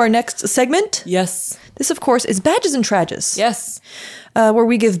move on to our next segment? Yes. This, of course, is Badges and Trages. Yes. Where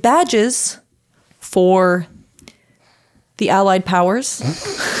we give badges for the Allied powers.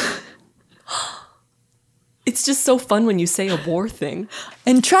 It's just so fun when you say a war thing.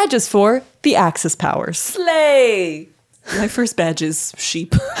 And Tragus for the Axis powers. Slay! My first badge is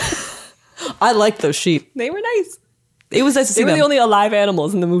sheep. I like those sheep. They were nice. It was nice to see them. They were the only alive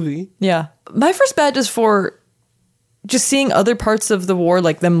animals in the movie. Yeah. My first badge is for just seeing other parts of the war,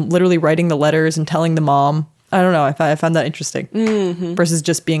 like them literally writing the letters and telling the mom. I don't know. I found that interesting. Mm-hmm. Versus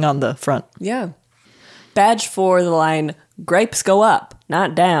just being on the front. Yeah. Badge for the line, gripes go up,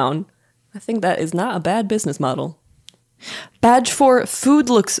 not down. I think that is not a bad business model. Badge for food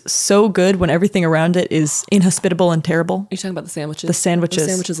looks so good when everything around it is inhospitable and terrible. You're talking about the sandwiches? The sandwiches. The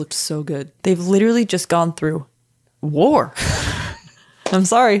sandwiches looked so good. They've literally just gone through war. I'm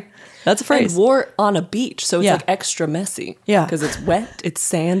sorry. That's a phrase. And war on a beach, so it's Yeah. like extra messy. Yeah. Because it's wet, it's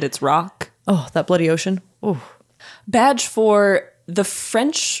sand, it's rock. Oh, that bloody ocean. Oh. Badge for the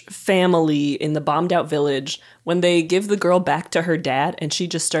French family in the bombed out village when they give the girl back to her dad and she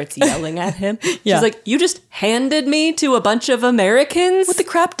just starts yelling at him. Yeah. She's like, you just handed me to a bunch of Americans? What the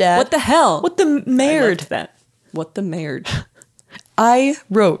crap, Dad? What the hell? What the I merd? loved that. What the merd? I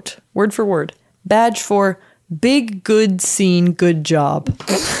wrote, word for word, badge for big, good scene, good job.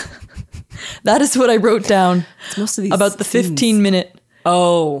 That is what I wrote down Most of these about the scenes. 15-minute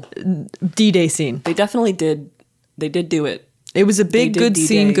Oh, D-Day scene. they definitely did. They did do it. It was a big, did good D-Day.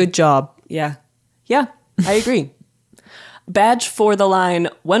 scene, good job. Yeah. Yeah, I agree. Badge for the line,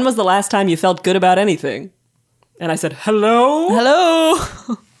 when was the last time you felt good about anything? And I said, hello? Hello.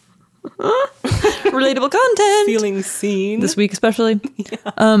 Relatable content. Feeling seen. This week especially.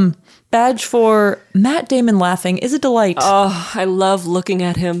 Yeah. Badge for Matt Damon laughing is a delight. Oh, I love looking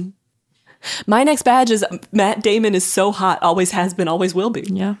at him. My next badge is Matt Damon is so hot, always has been, always will be.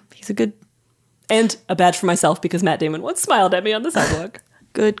 Yeah, he's a good... And a badge for myself because Matt Damon once smiled at me on the sidewalk.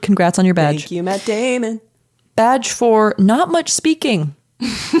 Good. Congrats on your badge. Thank you, Matt Damon. Badge for not much speaking.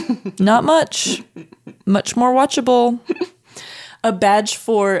 Not much. Much more watchable. A badge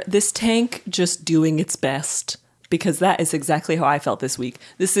for this tank just doing its best. Because that is exactly how I felt this week.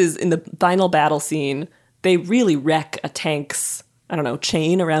 This is in the final battle scene. They really wreck a tank's, I don't know,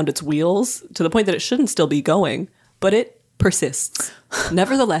 chain around its wheels to the point that it shouldn't still be going. But it persists.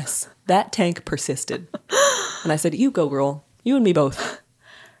 Nevertheless, that tank persisted. And I said, you go, girl. You and me both.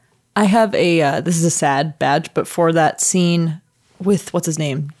 I have a, this is a sad badge, but for that scene with, what's his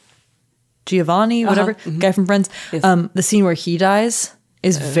name? Giovanni, whatever, guy from Friends. Yes. The scene where he dies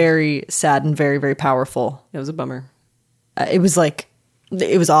is very sad and very, very powerful. It was a bummer. It was like,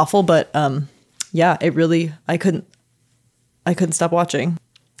 it was awful, but yeah, it really, I couldn't stop watching.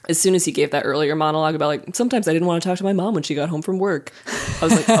 As soon as he gave that earlier monologue about like, sometimes I didn't want to talk to my mom when she got home from work. I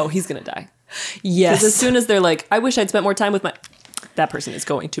was like, oh, he's going to die. Yes. Because as soon as they're like, I wish I'd spent more time with my... That person is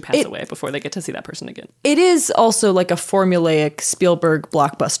going to pass away before they get to see that person again. It is also like a formulaic Spielberg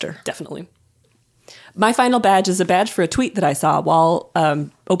blockbuster. Definitely. My final badge is a badge for a tweet that I saw while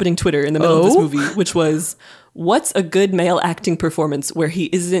opening Twitter in the middle of this movie, which was, what's a good male acting performance where he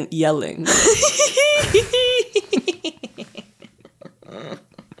isn't yelling?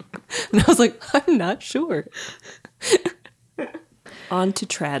 And I was like, I'm not sure. On to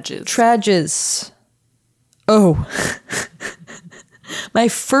Trages. Trages. Oh. My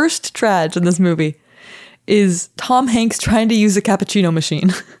first trage in this movie is Tom Hanks trying to use a cappuccino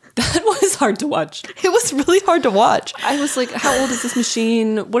machine. That was hard to watch. It was really hard to watch. I was like, how old is this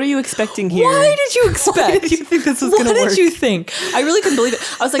machine? What are you expecting here? Why did you expect? Why did you think this was going to work? What did you think? I really couldn't believe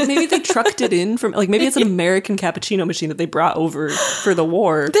it. I was like, maybe they trucked it in from, like, maybe it's an American cappuccino machine that they brought over for the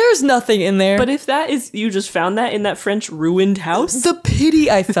war. There's nothing in there. But if that is, you just found that in that French ruined house? The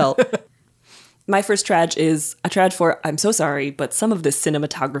pity I felt. My first trage is a trage for, I'm so sorry, but some of this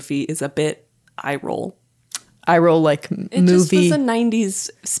cinematography is a bit eye roll. I roll like It movie. just was a 90s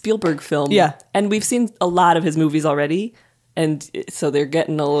Spielberg film. Yeah. And we've seen a lot of his movies already. And so they're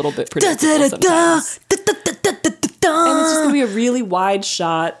getting a little bit predictable sometimes. And it's just going to be a really wide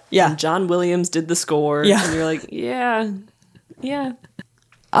shot. Yeah. And John Williams did the score. Yeah. And you're like, yeah.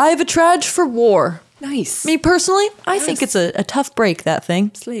 I have a trage for war. Nice. Me personally, I think it's a tough break, that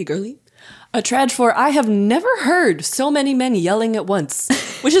thing. Slay, girly. A trage for, I have never heard so many men yelling at once,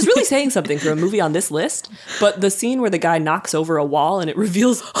 which is really saying something for a movie on this list. But the scene where the guy knocks over a wall and it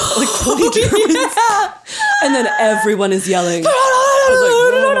reveals like 20 Germans, and then everyone is yelling. I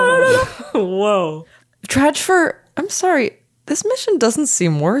was like, whoa. Trage for, I'm sorry, this mission doesn't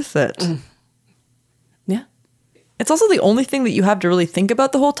seem worth it. Yeah. It's also the only thing that you have to really think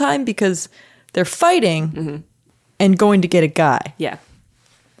about the whole time because they're fighting and going to get a guy. Yeah.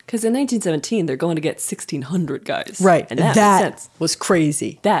 Because in 1917, they're going to get 1,600 guys. Right. And that that makes sense. was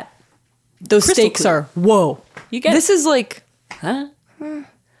crazy. That Those crystal stakes clear. are, whoa. You get This is like, huh?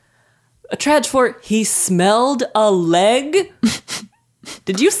 A trage for he smelled a leg.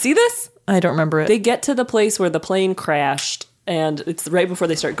 Did you see this? I don't remember it. They get to the place where the plane crashed, and it's right before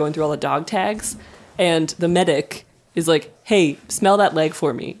they start going through all the dog tags, and the medic is like, hey, smell that leg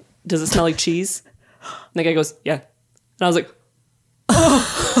for me. Does it smell like cheese? And the guy goes, yeah. And I was like,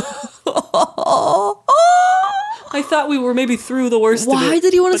 I thought we were maybe through the worst of it. Why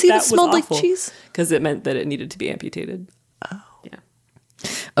did he want to but see if it that was smelled like awful. cheese? Because it meant that it needed to be amputated.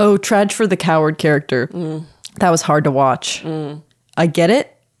 Oh, Trudge for the coward character. That was hard to watch. I get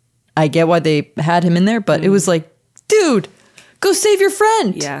it. I get why they had him in there, but it was like, dude, go save your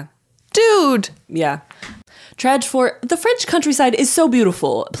friend. Yeah. Dude. Yeah. Trudge for the French countryside is so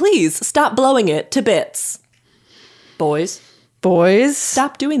beautiful. Please stop blowing it to bits. Boys,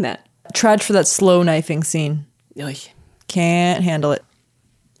 stop doing that. Trudge for that slow knifing scene. Oy. Can't handle it.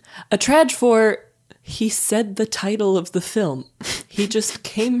 A trage for he said the title of the film. He just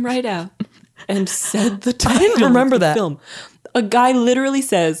came right out and said the title. I didn't remember of the that. film. A guy literally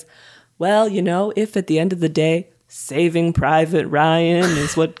says, well, you know, if at the end of the day, Saving Private Ryan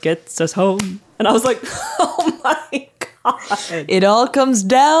is what gets us home. And I was like, oh my God. It all comes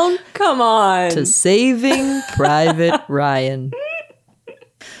down Come on. to Saving Private Ryan.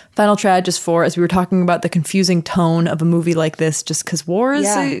 Final trage is for, as we were talking about the confusing tone of a movie like this, just because war is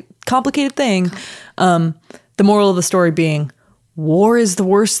a complicated thing. The moral of the story being, war is the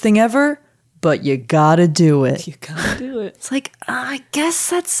worst thing ever, but you gotta do it. You gotta do it. It's like, I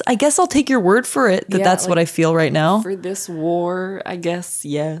guess I'll take your word for it that Yeah, that's like, what I feel right now. For this war, I guess,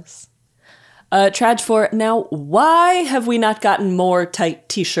 yes. Trage for, now, why have we not gotten more tight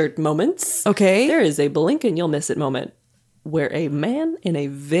t-shirt moments? Okay. There is a blink and you'll miss it moment where a man in a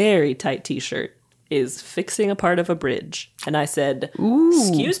very tight t-shirt is fixing a part of a bridge. And I said,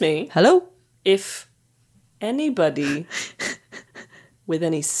 excuse me, Hello? if anybody with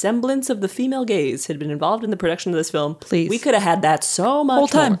any semblance of the female gaze had been involved in the production of this film, Please. we could have had that so much Whole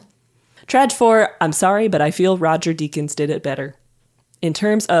time. more. Trage for, I'm sorry, but I feel Roger Deakins did it better. In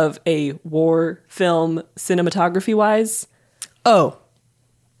terms of a war film cinematography-wise, Oh,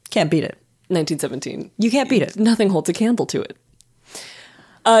 can't beat it. 1917. You can't beat it. Nothing holds a candle to it.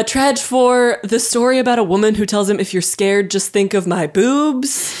 Trage for the story about a woman who tells him, if you're scared, just think of my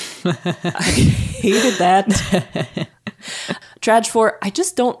boobs. I hated that. Trage for, I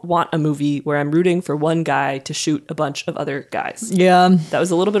just don't want a movie where I'm rooting for one guy to shoot a bunch of other guys. Yeah. That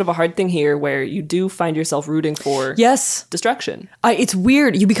was a little bit of a hard thing here where you do find yourself rooting for Yes. destruction. It's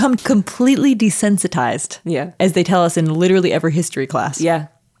weird. You become completely desensitized. Yeah. As they tell us in literally every history class. Yeah.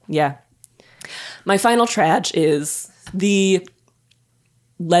 Yeah. My final trage is the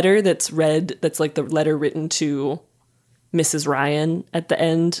letter that's read, that's like the letter written to Mrs. Ryan at the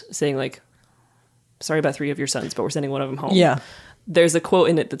end saying like, sorry about 3 of your sons, but we're sending one of them home. Yeah. There's a quote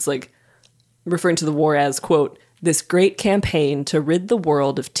in it that's like referring to the war as, quote, this great campaign to rid the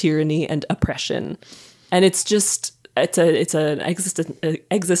world of tyranny and oppression. And it's just, it's an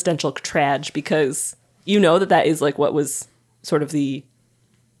existential trage because you know that is like what was sort of the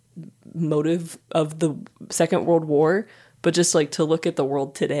motive of the Second World War, but just like to look at the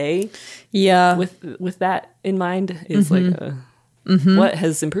world today, Yeah. with that in mind is like what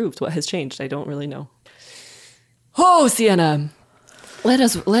has improved, what has changed. I don't really know. Oh, Sienna, let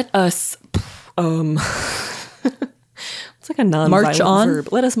us it's like a non-violent March on? verb.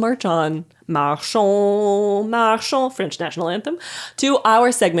 Let us march on. Marchons, marchons, French national anthem, to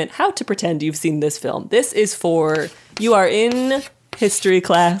our segment, How to Pretend You've Seen This Film. This is for, you are in history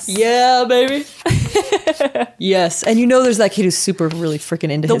class. Yeah, baby. Yes. And you know there's that kid who's super really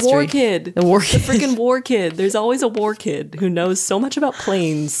freaking into The history. war kid. The war The kid. freaking war kid. There's always a war kid who knows so much about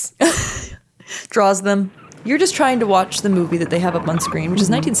planes. Draws them. You're just trying to watch the movie that they have up on screen, which is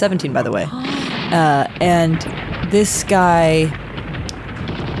 1917, by the way. And this guy,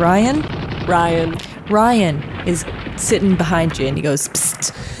 Ryan is sitting behind you, and he goes,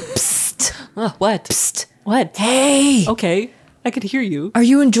 psst, psst. What? Psst. What? Hey, Okay, I could hear you. are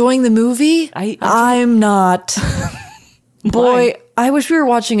you enjoying the movie? I'm not. Boy, I wish we were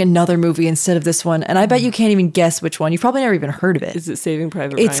watching another movie instead of this one, and I bet you can't even guess which one. You've probably never even heard of it. Is it Saving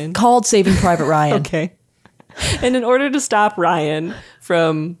Private It's Ryan? called Saving Private Ryan. Okay. And in order to stop Ryan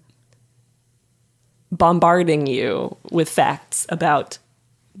from bombarding you with facts about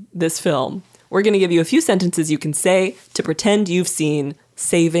this film, we're going to give you a few sentences you can say to pretend you've seen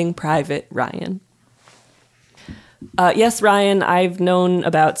Saving Private Ryan. Yes, Ryan, I've known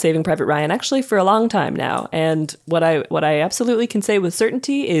about Saving Private Ryan actually for a long time now. And what I absolutely can say with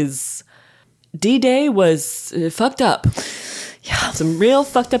certainty is D-Day was fucked up. Yeah. Some real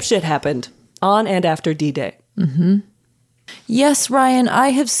fucked up shit happened on and after D-Day. Mm-hmm. Yes, Ryan, I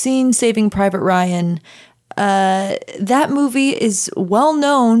have seen Saving Private Ryan. That movie is well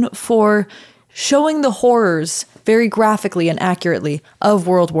known for showing the horrors very graphically and accurately of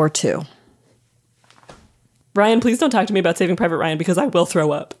World War II. Ryan, please don't talk to me about Saving Private Ryan because I will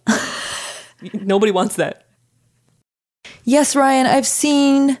throw up. Nobody wants that. Yes, Ryan, I've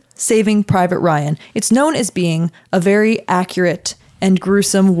seen Saving Private Ryan. It's known as being a very accurate and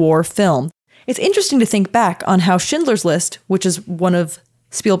gruesome war film. It's interesting to think back on how Schindler's List, which is one of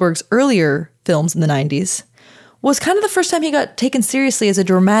Spielberg's earlier films in the 90s, was kind of the first time he got taken seriously as a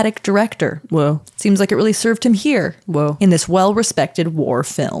dramatic director. Whoa. Seems like it really served him here. Whoa. In this well-respected war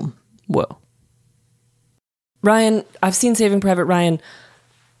film. Whoa. Ryan, I've seen Saving Private Ryan.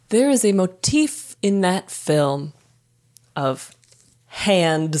 There is a motif in that film of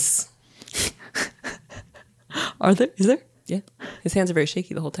hands. Are there? Is there? Yeah. His hands are very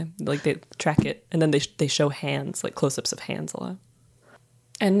shaky the whole time. Like, they track it, and then they show hands, like close-ups of hands a lot.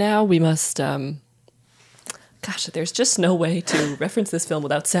 And now we must, gosh, there's just no way to reference this film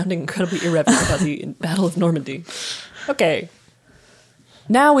without sounding incredibly irreverent about the Battle of Normandy. Okay.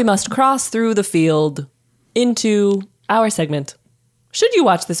 Now we must cross through the field into our segment, Should You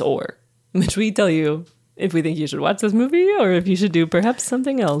Watch This Or? In which we tell you if we think you should watch this movie or if you should do perhaps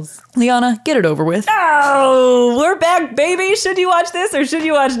something else. Liana, get it over with. Oh, we're back, baby. Should you watch this or should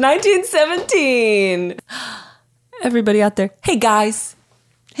you watch 1917? Everybody out there. Hey, guys.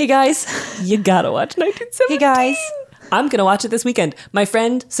 Hey, guys. You gotta watch 1917. Hey, guys. I'm gonna watch it this weekend. My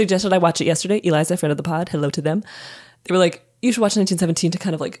friend suggested I watch it yesterday. Eliza, friend of the pod. Hello to them. They were like, you should watch 1917 to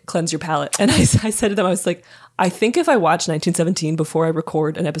kind of like cleanse your palate. And I said to them, I was like, I think if I watch 1917 before I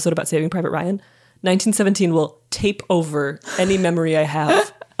record an episode about Saving Private Ryan, 1917 will tape over any memory I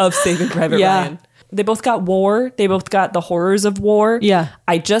have of Saving Private Ryan. They both got war. They both got the horrors of war. Yeah.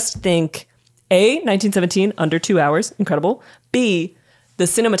 I just think, A, 1917, under 2 hours, incredible. B, the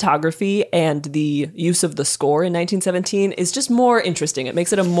cinematography and the use of the score in 1917 is just more interesting. It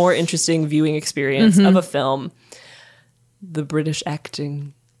makes it a more interesting viewing experience of a film. The British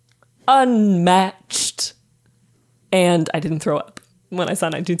acting, unmatched. And I didn't throw up when I saw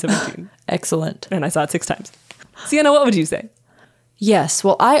 1917. Excellent. And I saw it 6 times. Sienna, what would you say? Yes,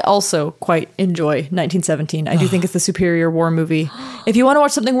 well, I also quite enjoy 1917. I do think it's the superior war movie. If you want to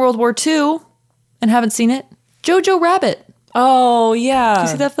watch something World War II and haven't seen it, Jojo Rabbit. Oh, yeah. Did you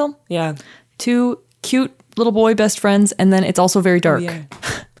see that film? Yeah. 2 cute little boy best friends, and then it's also very dark. Oh, yeah.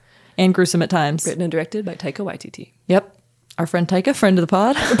 And gruesome at times. Written and directed by Taika Waititi. Yep. Our friend Taika, friend of the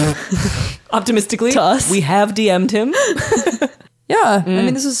pod. Optimistically, to us. We have DM'd him. Yeah. I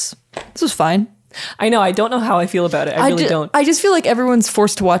mean, this was fine. I know. I don't know how I feel about it. I really don't. I just feel like everyone's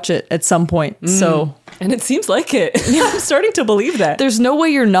forced to watch it at some point. So, and it seems like it. I'm starting to believe that. There's no way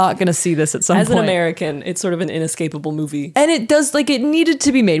you're not going to see this at some point. As an American, it's sort of an inescapable movie. And it does, like, it needed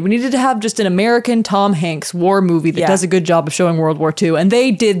to be made. We needed to have just an American Tom Hanks war movie that does a good job of showing World War II. And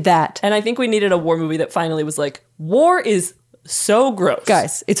they did that. And I think we needed a war movie that finally was like, war is so gross.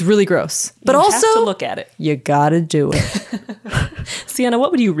 Guys, it's really gross. But you also, have to look at it. You gotta do it. Sienna, what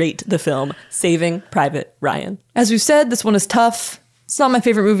would you rate the film Saving Private Ryan? As we've said, this one is tough. It's not my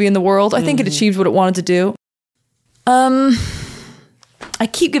favorite movie in the world. I think it achieved what it wanted to do. I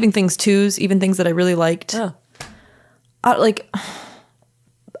keep giving things 2s, even things that I really liked. Oh. Like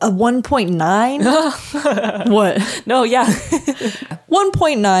a 1.9? What? No, yeah.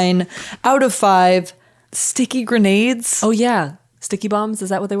 1.9 out of 5 sticky grenades. Oh, yeah. Sticky bombs? Is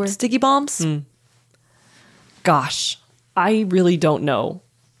that what they were? Sticky bombs? Gosh, I really don't know.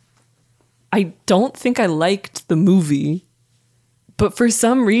 I don't think I liked the movie, but for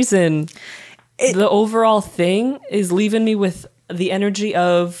some reason, the overall thing is leaving me with the energy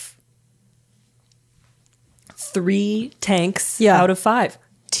of 3 tanks out of 5.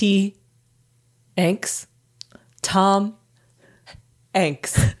 Hanks. Tom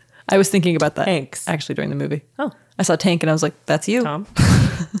Hanks. I was thinking about that. Hanks. Actually, during the movie. Oh. I saw Tank and I was like, that's you. Tom.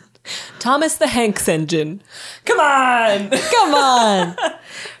 Thomas the Hanks engine. Come on. Come on.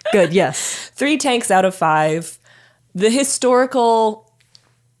 Good, yes. 3 tanks out of 5. The historical,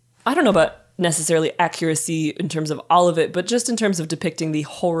 I don't know about necessarily accuracy in terms of all of it, but just in terms of depicting the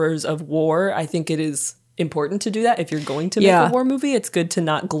horrors of war, I think it is important to do that. If you're going to make a war movie, it's good to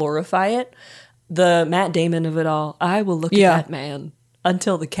not glorify it. The Matt Damon of it all, I will look at that man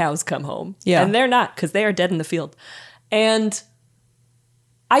until the cows come home. Yeah. And they're not, because they are dead in the field. And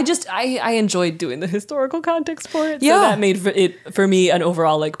I enjoyed doing the historical context for it. Yeah. So that made it, for me, an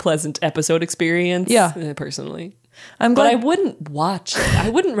overall, like, pleasant episode experience. Yeah. Personally. But I wouldn't watch it. I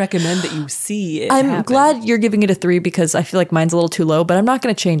wouldn't recommend that you see it. I'm glad you're giving it a 3 because I feel like mine's a little too low, but I'm not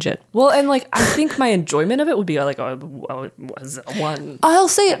going to change it. Well, and like I think my enjoyment of it would be like, it was a 1. I'll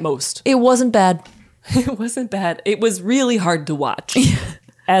say at most. It wasn't bad. It wasn't bad. It was really hard to watch,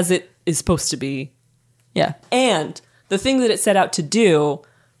 as it is supposed to be. Yeah. And the thing that it set out to do,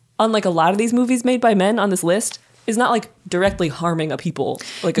 unlike a lot of these movies made by men on this list, is not like directly harming a people,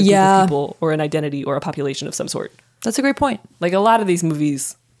 like a group of people or an identity or a population of some sort. That's a great point. Like a lot of these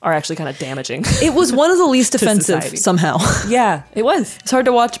movies are actually kind of damaging. It was one of the least offensive somehow. Yeah, it was. It's hard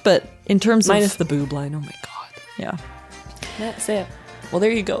to watch, but in terms minus the boob line, oh my God. Yeah. That's it. Well,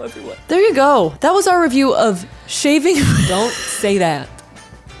 there you go, everyone. There you go. That was our review of Shaving... Don't say that.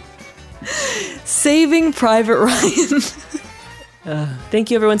 Saving Private Ryan. Thank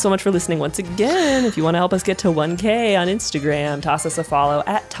you everyone so much for listening once again. If you want to help us get to 1K on Instagram, toss us a follow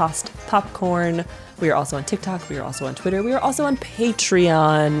at Tossed Popcorn. We are also on TikTok. We are also on Twitter. We are also on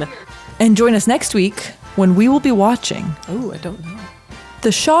Patreon. And join us next week when we will be watching... Oh, I don't know. The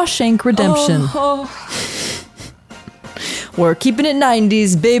Shawshank Redemption. We're keeping it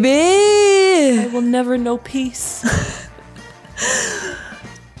 90s, baby. I will never know peace.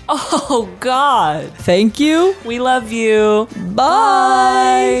 Oh, God. Thank you. We love you.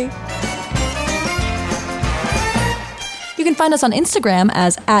 Bye. You can find us on Instagram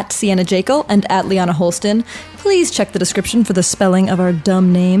as @Sienna Jekyll and @Liana Holston. Please check the description for the spelling of our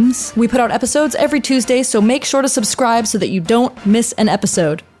dumb names. We put out episodes every Tuesday, so make sure to subscribe so that you don't miss an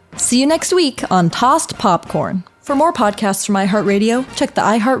episode. See you next week on Tossed Popcorn. For more podcasts from iHeartRadio, check the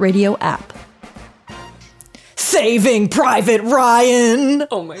iHeartRadio app. Saving Private Ryan!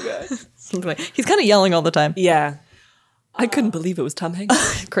 Oh my God. He's kind of yelling all the time. Yeah. I couldn't believe it was Tom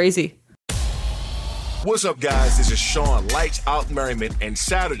Hanks. Crazy. What's up, guys? This is Sean Lights Out Merriman, and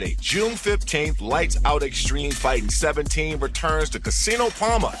Saturday, June 15th, Lights Out Extreme Fighting 17 returns to Casino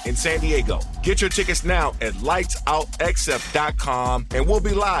Palma in San Diego. Get your tickets now at lightsoutxf.com, and we'll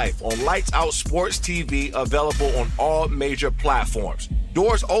be live on Lights Out Sports TV, available on all major platforms.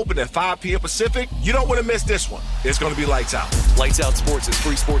 Doors open at 5 p.m. Pacific. You don't want to miss this one. It's going to be lights out. Lights Out Sports is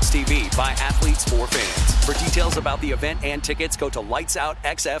free sports TV by athletes for fans. For details about the event and tickets, go to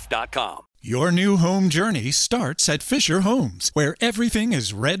lightsoutxf.com. Your new home journey starts at Fisher Homes, where everything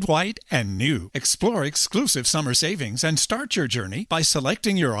is red, white, and new. Explore exclusive summer savings and start your journey by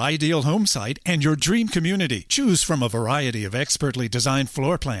selecting your ideal home site and your dream community. Choose from a variety of expertly designed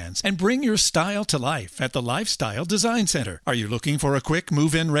floor plans and bring your style to life at the Lifestyle Design Center. Are you looking for a quick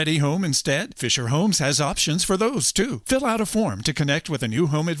move-in ready home instead? Fisher Homes has options for those too. Fill out a form to connect with a new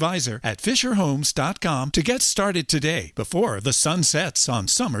home advisor at fisherhomes.com to get started today before the sun sets on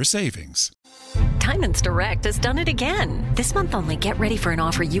summer savings. Diamonds Direct has done it again. This month only, get ready for an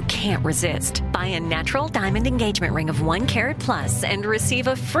offer you can't resist. Buy a natural diamond engagement ring of 1 carat plus and receive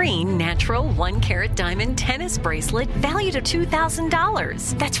a free natural 1 carat diamond tennis bracelet valued at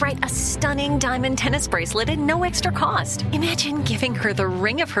 $2,000. That's right, a stunning diamond tennis bracelet at no extra cost. Imagine giving her the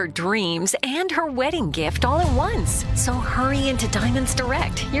ring of her dreams and her wedding gift all at once. So hurry into Diamonds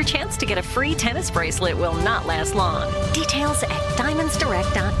Direct. Your chance to get a free tennis bracelet will not last long. Details at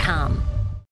diamondsdirect.com.